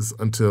was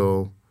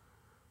until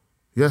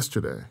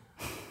yesterday.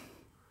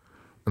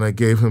 And I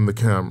gave him the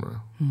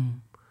camera.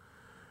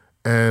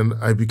 And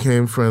I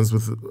became friends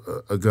with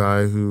a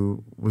guy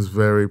who was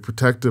very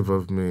protective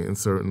of me in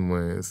certain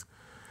ways.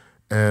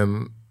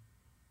 And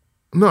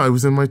no, I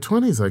was in my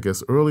 20s, I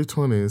guess, early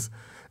 20s.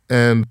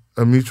 And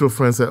a mutual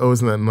friend said, oh,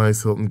 isn't that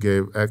nice? Hilton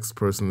gave X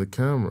person the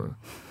camera.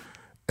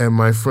 And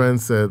my friend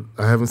said,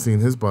 I haven't seen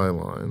his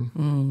byline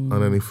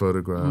on any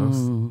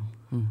photographs.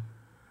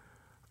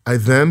 I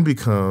then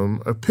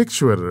become a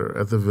picture editor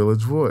at the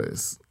Village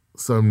Voice.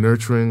 So I'm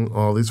nurturing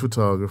all these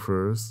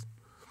photographers.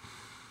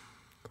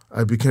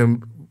 I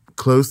became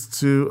close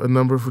to a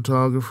number of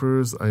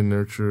photographers. I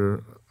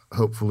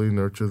hopefully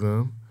nurture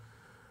them.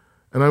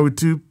 And I would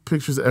do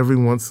pictures every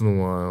once in a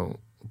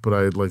while, but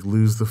I'd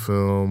lose the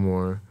film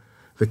or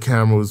the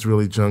camera was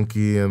really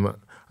junky and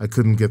I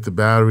couldn't get the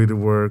battery to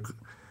work.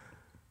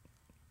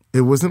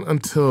 It wasn't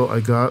until I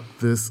got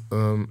this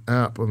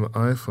app on the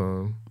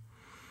iPhone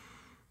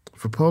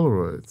for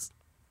Polaroids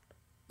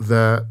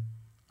that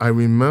I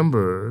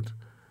remembered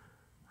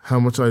how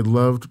much I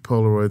loved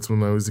Polaroids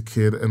when I was a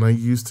kid, and I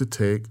used to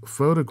take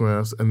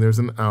photographs, and there's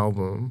an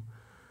album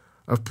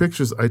of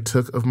pictures I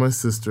took of my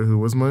sister, who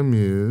was my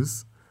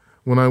muse,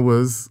 when I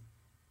was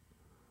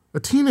a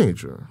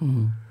teenager.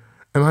 And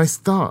I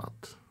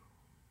stopped.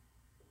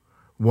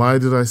 Why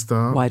did I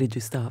stop? Why did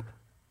you stop?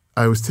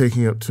 I was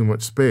taking up too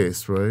much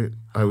space, right?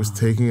 I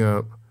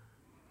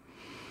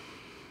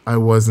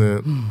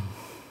wasn't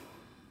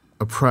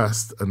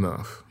oppressed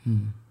enough.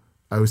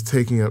 I was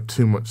taking up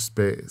too much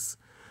space.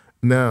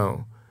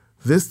 Now,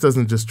 this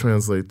doesn't just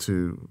translate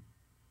to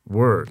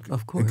work.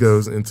 Of course. It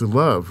goes into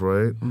love,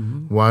 right?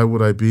 Why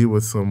would I be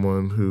with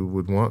someone who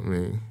would want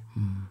me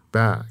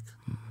back?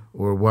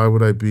 Or why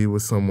would I be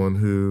with someone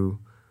who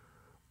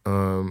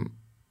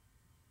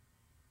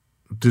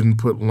didn't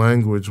put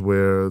language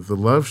where the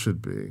love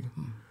should be?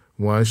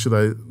 Why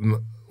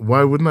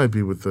wouldn't I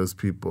be with those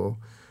people?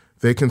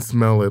 They can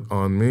smell it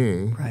on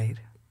me. Right.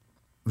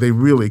 They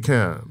really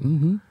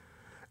can.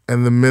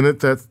 And the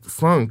minute that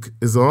funk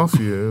is off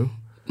you,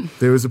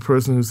 there is a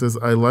person who says,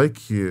 I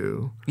like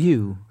you.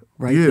 You,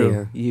 right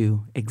there.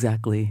 You,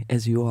 exactly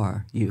as you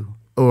are, you.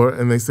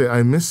 And they say,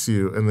 I miss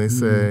you. And they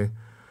say,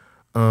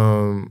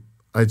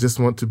 I just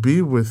want to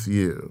be with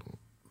you.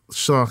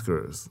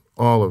 Shockers,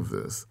 all of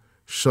this.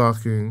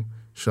 Shocking,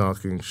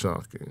 shocking,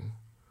 shocking.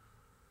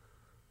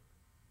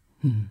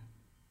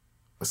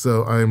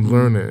 So I'm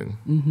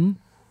learning.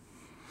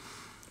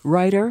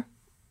 Writer?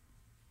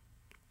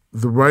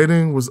 The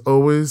writing was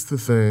always the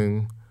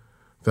thing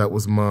that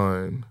was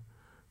mine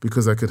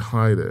because I could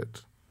hide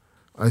it.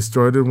 I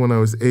started when I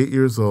was 8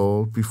 years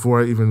old. Before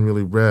I even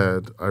really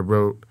read, I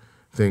wrote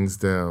things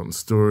down,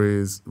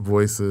 stories,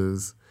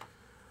 voices.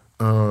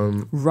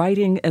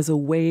 Writing as a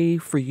way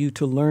for you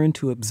to learn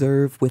to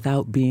observe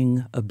without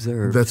being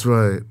observed. That's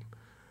right.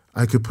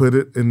 I could put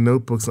it in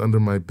notebooks under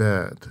my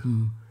bed.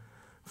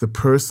 The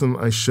person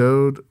I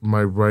showed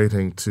my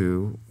writing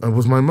to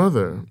was my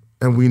mother.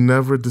 And we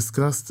never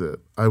discussed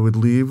it. I would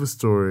leave a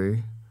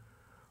story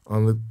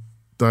on the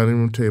dining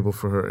room table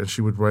for her, and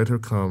she would write her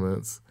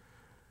comments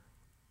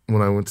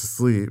when I went to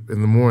sleep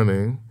in the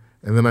morning,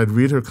 and then I'd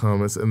read her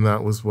comments, and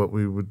that was what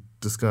we would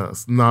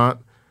discuss.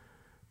 Not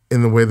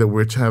in the way that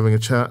we're having a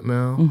chat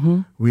now.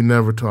 Mm-hmm. We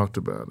never talked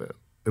about it.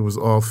 It was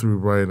all through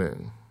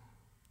writing.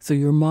 So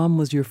your mom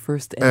was your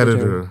first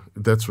editor.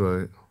 That's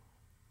right.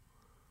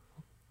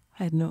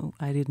 I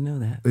didn't know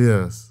that.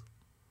 Yes.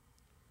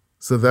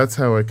 So that's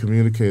how I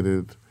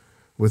communicated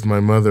with my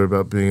mother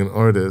about being an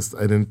artist.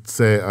 I didn't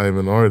say I'm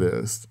an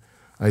artist.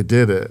 I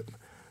did it.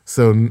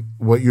 So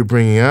what you're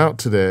bringing out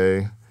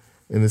today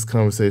in this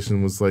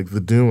conversation was like the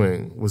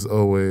doing was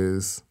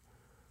always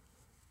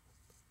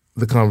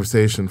the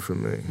conversation for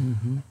me.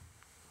 Mm-hmm.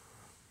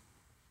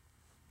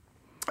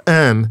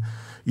 And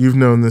you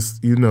know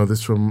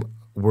this from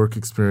work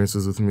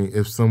experiences with me.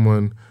 If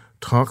someone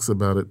talks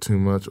about it too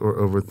much or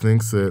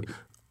overthinks it,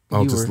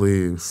 I'll just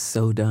leave.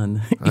 So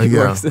done. You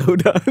are so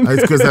done.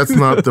 Because that's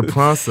not the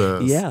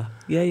process. Yeah.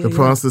 The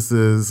process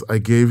is I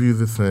gave you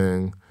the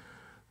thing.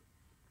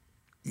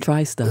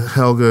 Try stuff.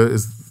 Helga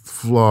is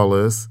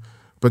flawless,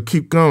 but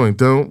keep going.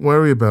 Don't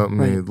worry about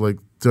me. Right. Like,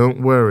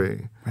 don't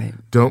worry. Right.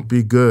 Don't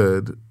be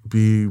good.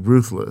 Be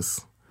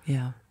ruthless.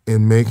 Yeah.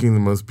 In making the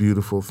most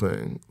beautiful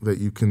thing that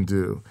you can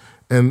do.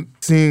 And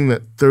seeing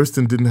that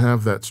Thurston didn't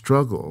have that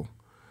struggle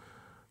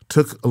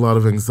took a lot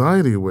of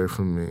anxiety away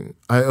from me.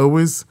 I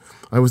was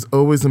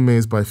always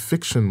amazed by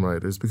fiction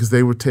writers because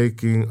they were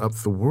taking up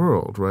the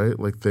world, right?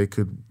 Like they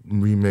could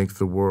remake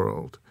the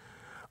world.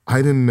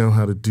 I didn't know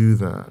how to do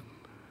that.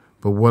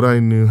 But what I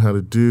knew how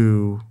to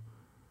do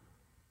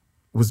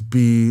was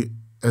be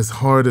as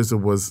hard as it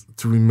was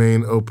to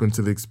remain open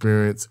to the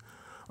experience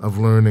of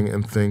learning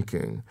and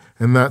thinking.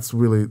 And that's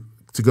really,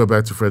 to go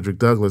back to Frederick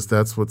Douglass,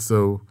 that's what's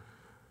so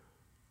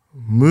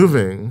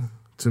moving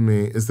to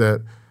me is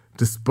that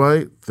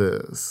despite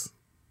this,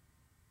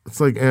 it's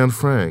like Anne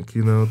Frank,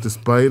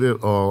 despite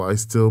it all, I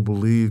still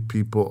believe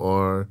people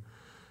are...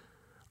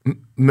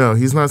 No,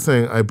 he's not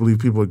saying I believe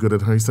people are good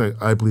at heart. He's saying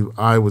I believe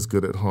I was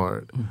good at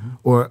heart. Mm-hmm.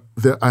 Or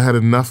that I had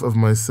enough of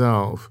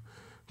myself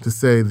to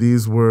say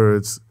these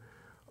words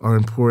are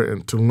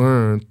important to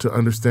learn, to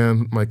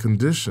understand my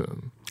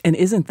condition. And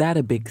isn't that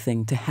a big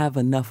thing, to have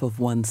enough of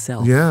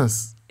oneself?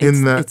 Yes. It's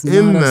not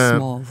a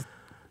small...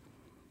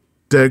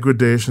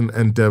 degradation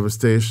and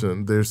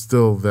devastation, there's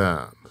still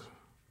that.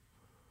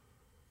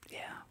 Yeah.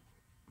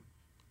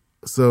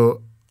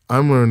 So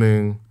I'm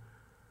learning,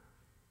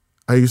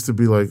 I used to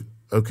be like,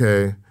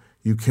 okay,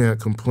 you can't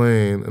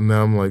complain. And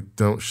now I'm like,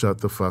 don't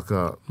shut the fuck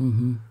up.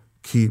 Mm-hmm.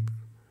 Keep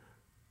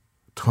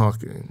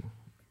talking.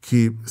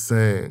 Keep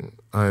saying,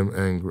 I'm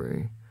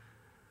angry.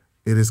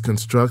 It is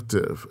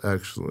constructive,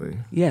 actually.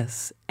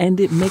 Yes, and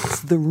it makes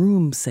the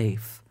room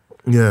safe.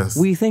 Yes.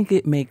 We think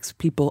it makes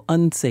people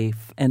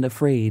unsafe and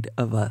afraid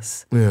of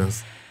us.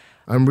 Yes.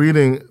 I'm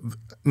reading,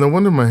 no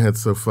wonder my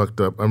head's so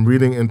fucked up. I'm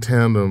reading in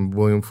tandem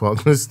William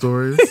Faulkner's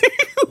stories.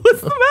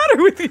 What's the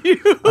matter with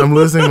you? I'm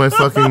losing my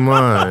fucking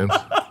mind.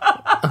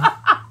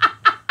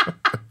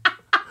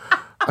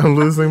 I'm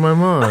losing my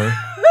mind.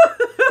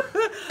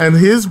 And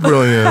his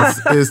brilliance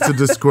is to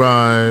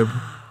describe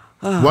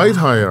white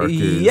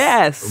hierarchies.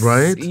 Yes.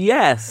 Right?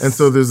 Yes. And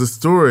so there's a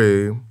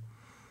story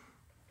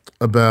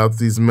about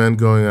these men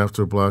going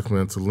after a black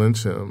man to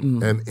lynch him.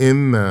 Mm. And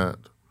in that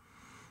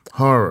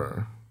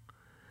horror,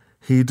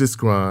 he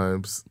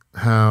describes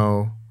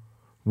how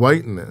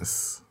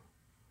whiteness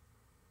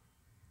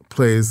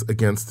plays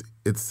against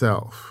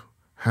itself,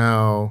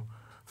 how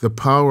the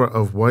power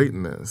of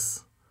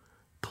whiteness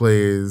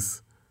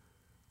plays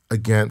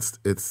against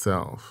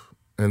itself.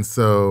 And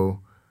so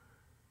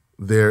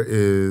there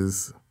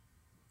is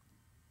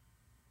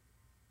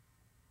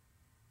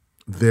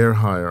their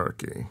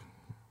hierarchy.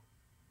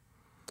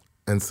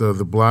 And so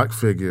the black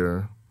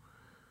figure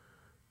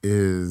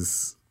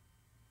is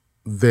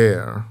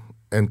there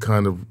and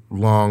kind of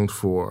longed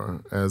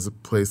for as a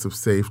place of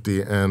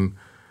safety and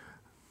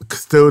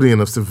custodian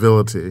of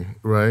civility,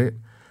 right?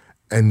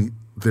 And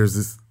there's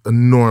this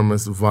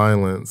enormous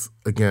violence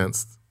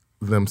against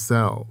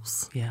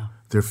themselves. Yeah.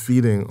 They're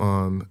feeding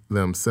on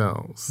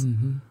themselves.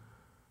 Mm-hmm.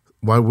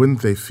 Why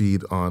wouldn't they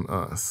feed on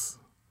us?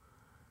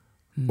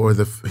 Mm-hmm. Or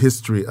the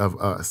history of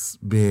us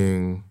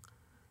being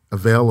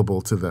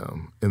available to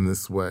them in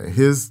this way.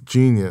 His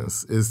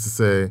genius is to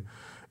say,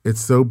 it's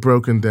so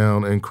broken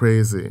down and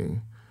crazy.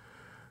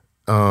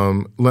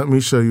 Let me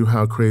show you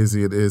how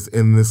crazy it is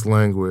in this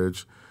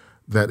language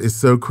that is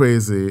so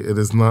crazy, it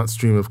is not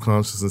stream of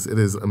consciousness, it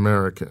is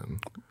American.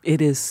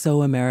 It is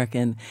so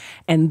American.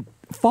 And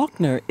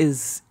Faulkner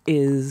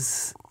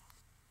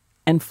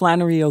and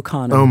Flannery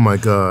O'Connor. Oh my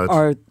God.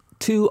 Are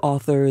two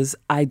authors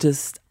I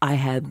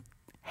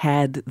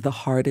had the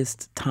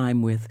hardest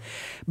time with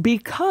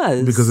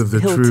because of the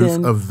Hilton,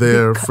 truth of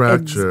their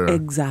fracture.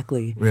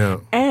 Exactly.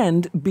 Yeah.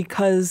 And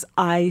because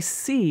I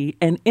see,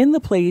 and in the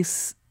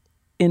place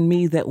in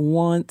me that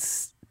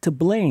wants to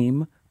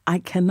blame, I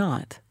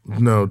cannot.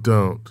 No,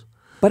 don't.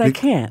 But I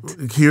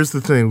can't. Here's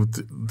the thing.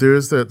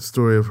 There's that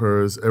story of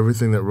hers,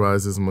 Everything That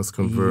Rises Must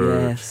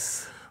Converge.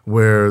 Yes.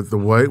 Where the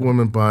white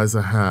woman buys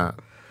a hat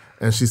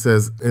And she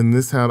says, in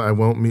this hat, I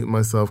won't meet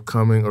myself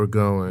coming or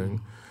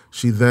going.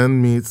 She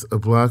then meets a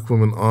black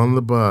woman on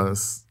the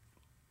bus,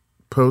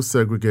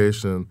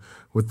 post-segregation,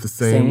 with the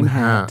same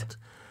hat.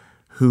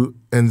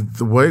 And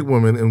the white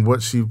woman, in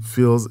what she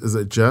feels is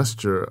a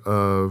gesture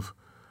of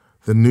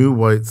the new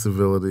white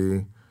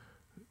civility,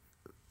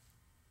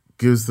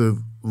 gives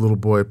the little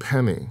boy a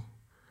penny.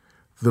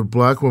 The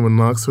black woman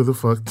knocks her the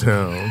fuck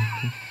down.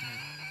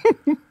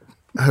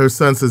 Her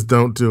son says,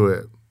 don't do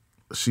it.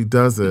 She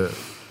does it.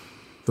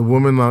 The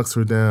woman knocks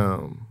her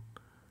down.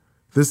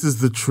 This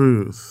is the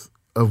truth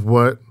of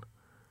what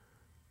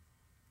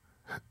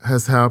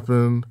has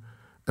happened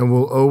and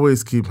will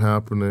always keep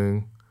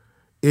happening.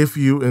 If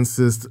you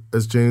insist,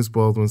 as James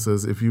Baldwin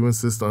says, if you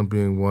insist on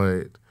being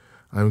white,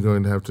 I'm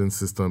going to have to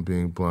insist on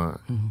being black.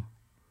 Mm-hmm.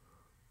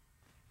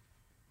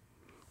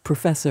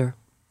 Professor.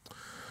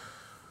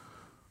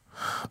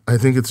 I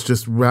think it's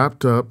just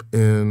wrapped up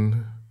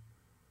in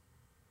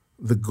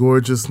the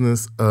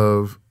gorgeousness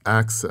of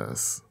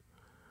access.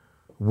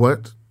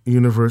 What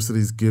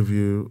universities give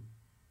you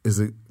is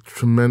a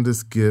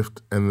tremendous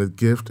gift, and the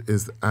gift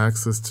is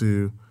access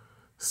to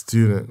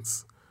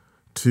students,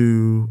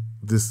 to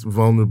this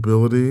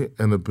vulnerability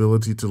and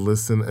ability to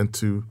listen and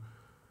to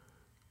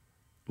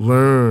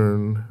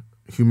learn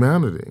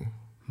humanity,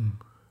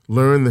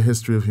 learn the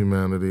history of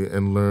humanity,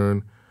 and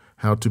learn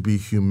how to be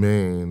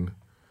humane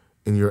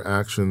in your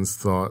actions,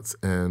 thoughts,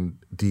 and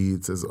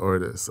deeds as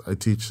artists. I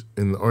teach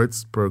in the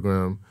arts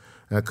program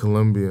at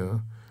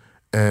Columbia,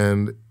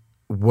 and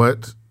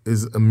what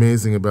is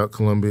amazing about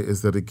Columbia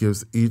is that it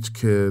gives each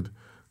kid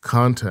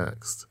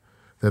context,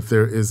 that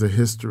there is a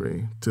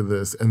history to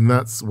this, and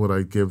that's what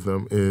I give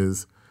them,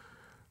 is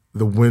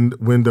the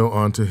window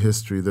onto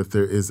history, that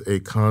there is a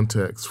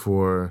context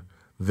for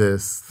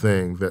this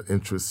thing that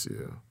interests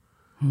you,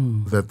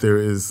 that there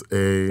is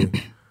a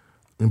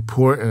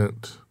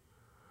important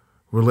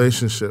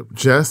relationship.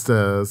 Just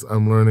as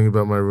I'm learning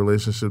about my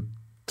relationship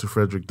to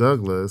Frederick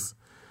Douglass,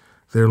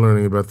 they're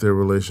learning about their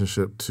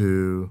relationship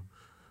to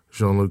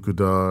Jean-Luc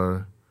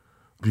Godard,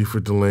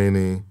 Buford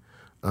Delaney,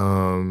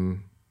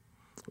 Roland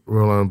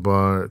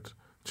Barthes,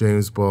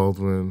 James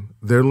Baldwin.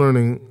 They're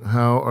learning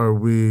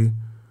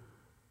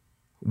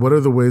what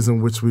are the ways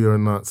in which we are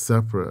not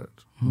separate?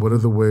 What are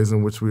the ways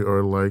in which we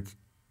are like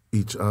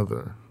each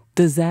other?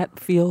 Does that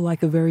feel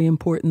like a very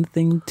important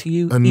thing to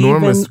you?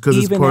 Enormous, because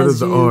it's part of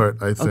the art,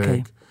 I think.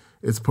 Okay.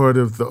 It's part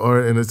of the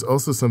art, and it's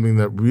also something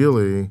that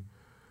really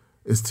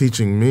is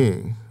teaching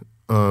me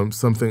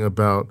something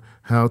about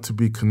how to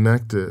be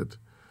connected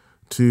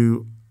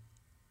to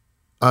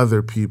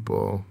other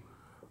people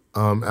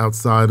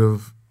outside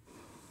of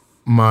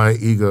my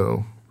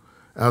ego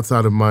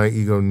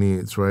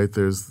needs, right?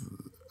 There's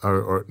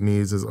our art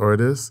needs as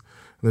artists,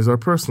 and there's our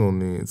personal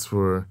needs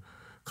for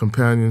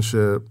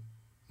companionship,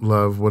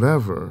 love,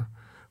 whatever.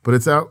 But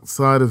it's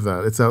outside of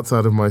that. It's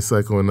outside of my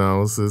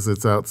psychoanalysis.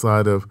 It's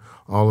outside of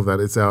all of that.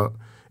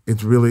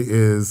 It really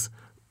is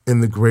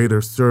in the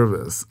greater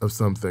service of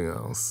something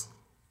else.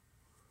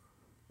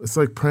 It's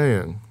like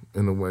praying,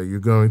 in a way. You're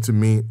going to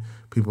meet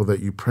people that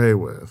you pray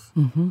with.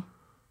 Mm-hmm.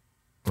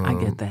 I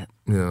get that.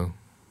 Yeah.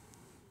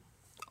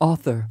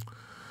 Author.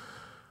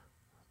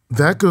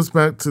 That goes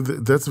back to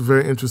that's a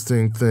very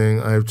interesting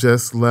thing. I've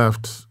just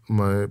left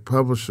my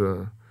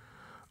publisher,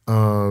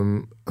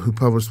 who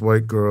published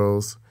White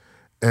Girls,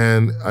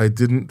 and I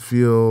didn't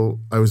feel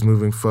I was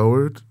moving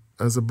forward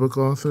as a book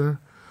author.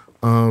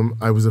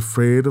 I was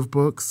afraid of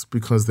books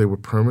because they were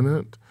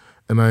permanent,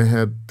 and I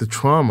had the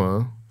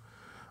trauma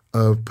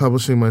of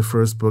publishing my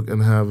first book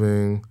and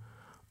having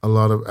a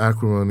lot of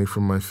acrimony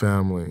from my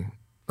family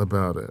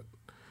about it.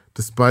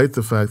 Despite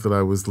the fact that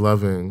I was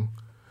loving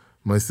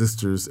my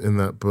sisters in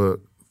that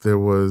book, there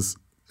was,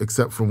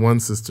 except for one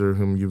sister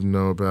whom you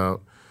know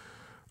about,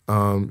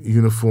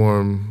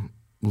 uniform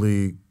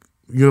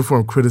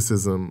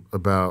criticism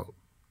about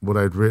what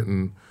I'd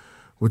written,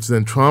 which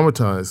then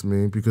traumatized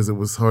me because it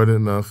was hard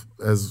enough,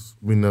 as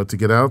we know, to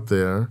get out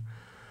there.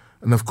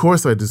 And of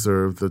course I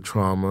deserved the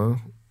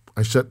trauma.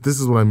 This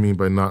is what I mean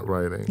by not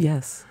writing.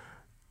 Yes.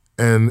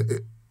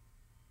 And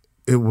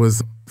it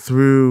was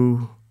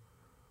through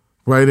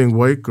writing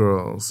White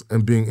Girls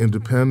and being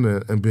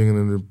independent and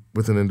being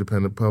with an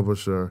independent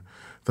publisher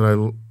that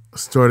I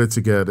started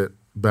to get it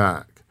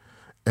back.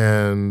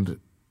 And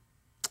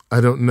I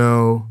don't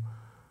know,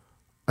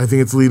 I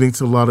think it's leading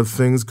to a lot of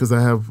things because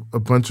I have a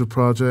bunch of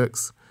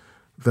projects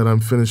that I'm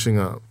finishing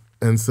up.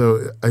 And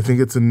so I think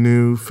it's a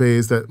new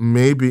phase that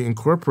maybe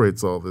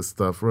incorporates all this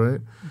stuff, right?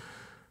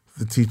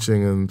 The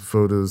teaching and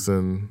photos,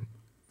 and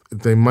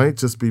they might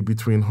just be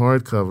between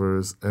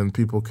hardcovers and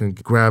people can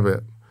grab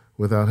it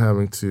without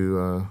having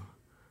to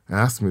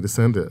ask me to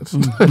send it.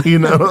 You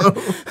know,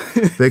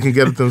 they can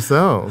get it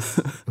themselves.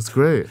 It's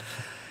great.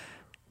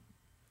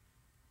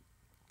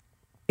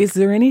 Is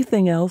there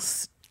anything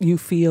else you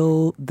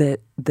feel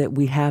that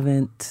we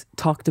haven't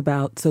talked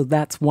about? So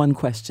that's one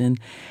question.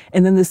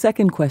 And then the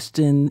second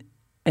question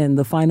and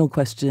the final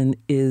question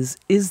is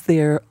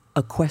there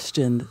a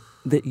question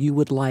that you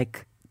would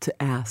like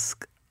to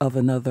ask of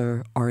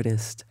another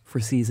artist for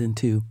season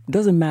 2.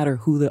 Doesn't matter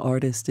who the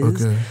artist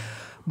is,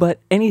 but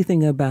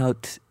anything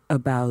about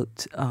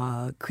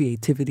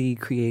creativity,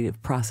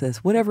 creative process,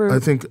 whatever. I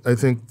think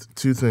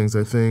 2 things.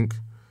 I think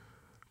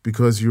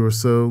because you are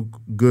so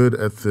good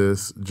at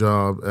this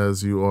job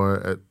as you are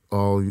at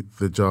all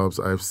the jobs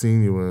I've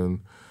seen you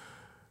in,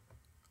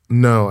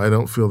 no, I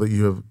don't feel that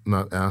you have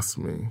not asked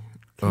me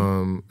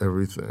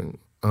everything.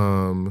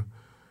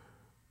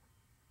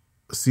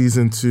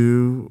 Season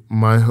 2,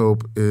 my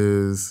hope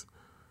is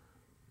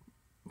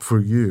for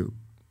you.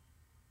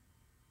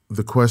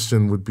 The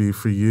question would be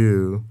for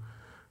you,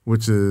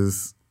 which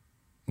is,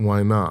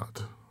 why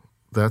not?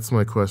 That's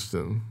my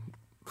question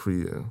for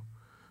you.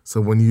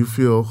 So when you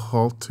feel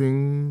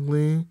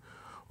haltingly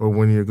or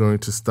when you're going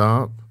to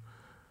stop,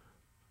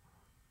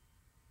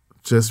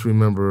 just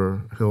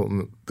remember,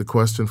 Hilton, the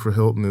question for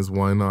Hilton is,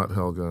 why not,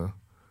 Helga?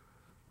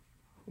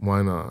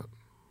 Why not?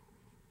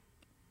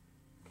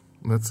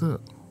 That's it.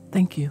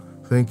 Thank you.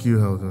 Thank you,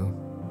 Helga.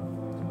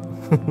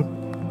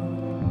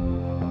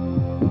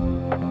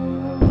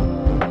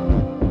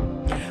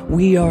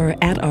 We are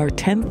at our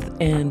 10th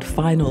and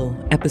final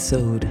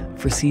episode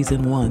for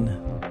season 1.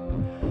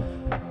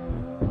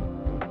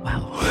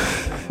 Wow.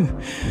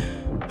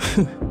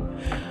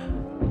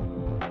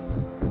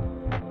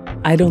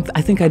 I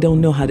think I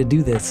don't know how to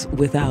do this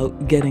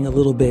without getting a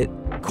little bit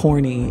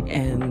corny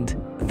and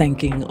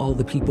thanking all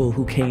the people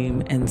who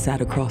came and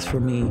sat across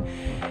from me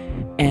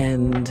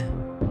and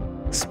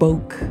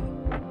spoke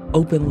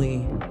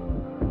openly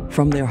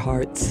from their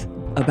hearts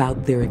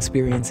about their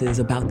experiences,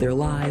 about their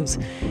lives,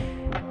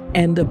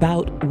 and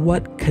about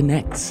what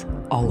connects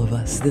all of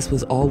us. This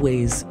was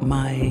always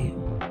my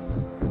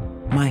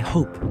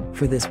hope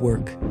for this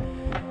work,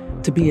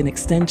 to be an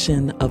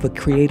extension of a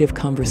creative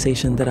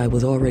conversation that I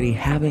was already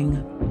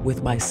having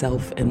with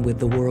myself and with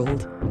the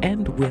world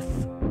and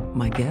with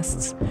my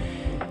guests,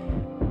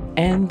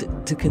 and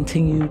to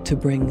continue to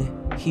bring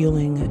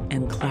healing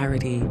and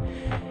clarity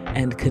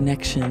and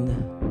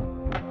connection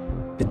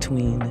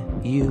between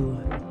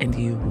you and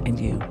you and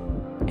you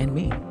and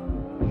me.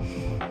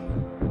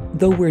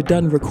 Though we're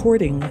done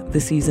recording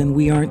the season,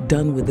 we aren't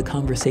done with the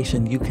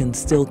conversation. You can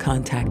still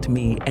contact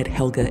me at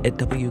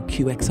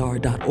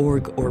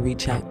helga@wqxr.org or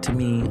reach out to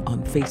me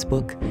on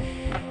Facebook.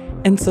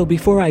 And so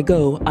before I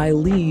go, I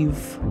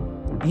leave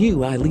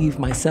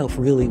myself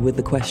really with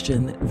the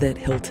question that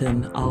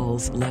Hilton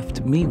Als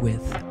left me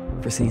with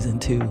for season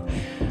 2,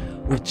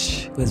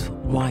 which was,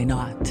 why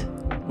not?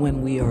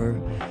 When we are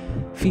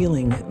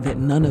feeling that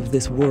none of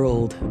this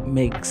world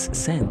makes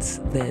sense,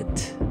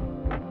 that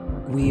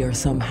we are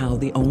somehow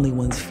the only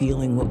ones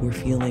feeling what we're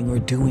feeling or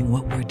doing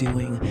what we're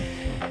doing,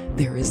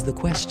 there is the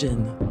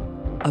question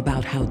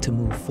about how to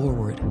move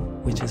forward,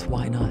 which is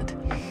why not?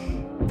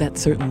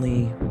 That's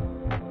certainly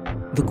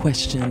the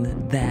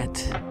question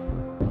that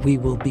we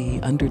will be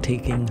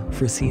undertaking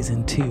for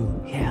season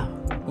 2. Yeah,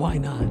 why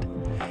not?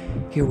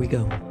 Here we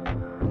go.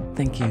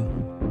 Thank you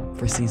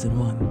for season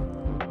 1.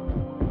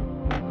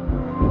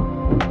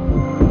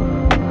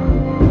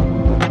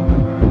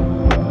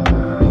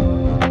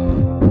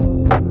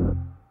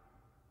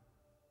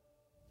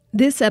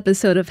 This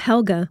episode of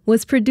Helga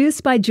was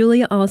produced by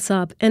Julia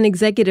Alsop and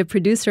executive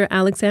producer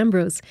Alex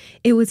Ambrose.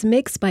 It was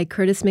mixed by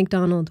Curtis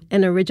McDonald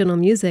and original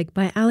music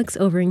by Alex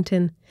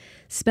Overington.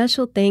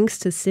 Special thanks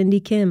to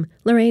Cindy Kim,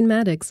 Lorraine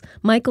Maddox,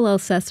 Michael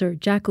Elsesser,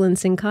 Jacqueline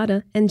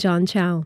Sincata, and John Chow.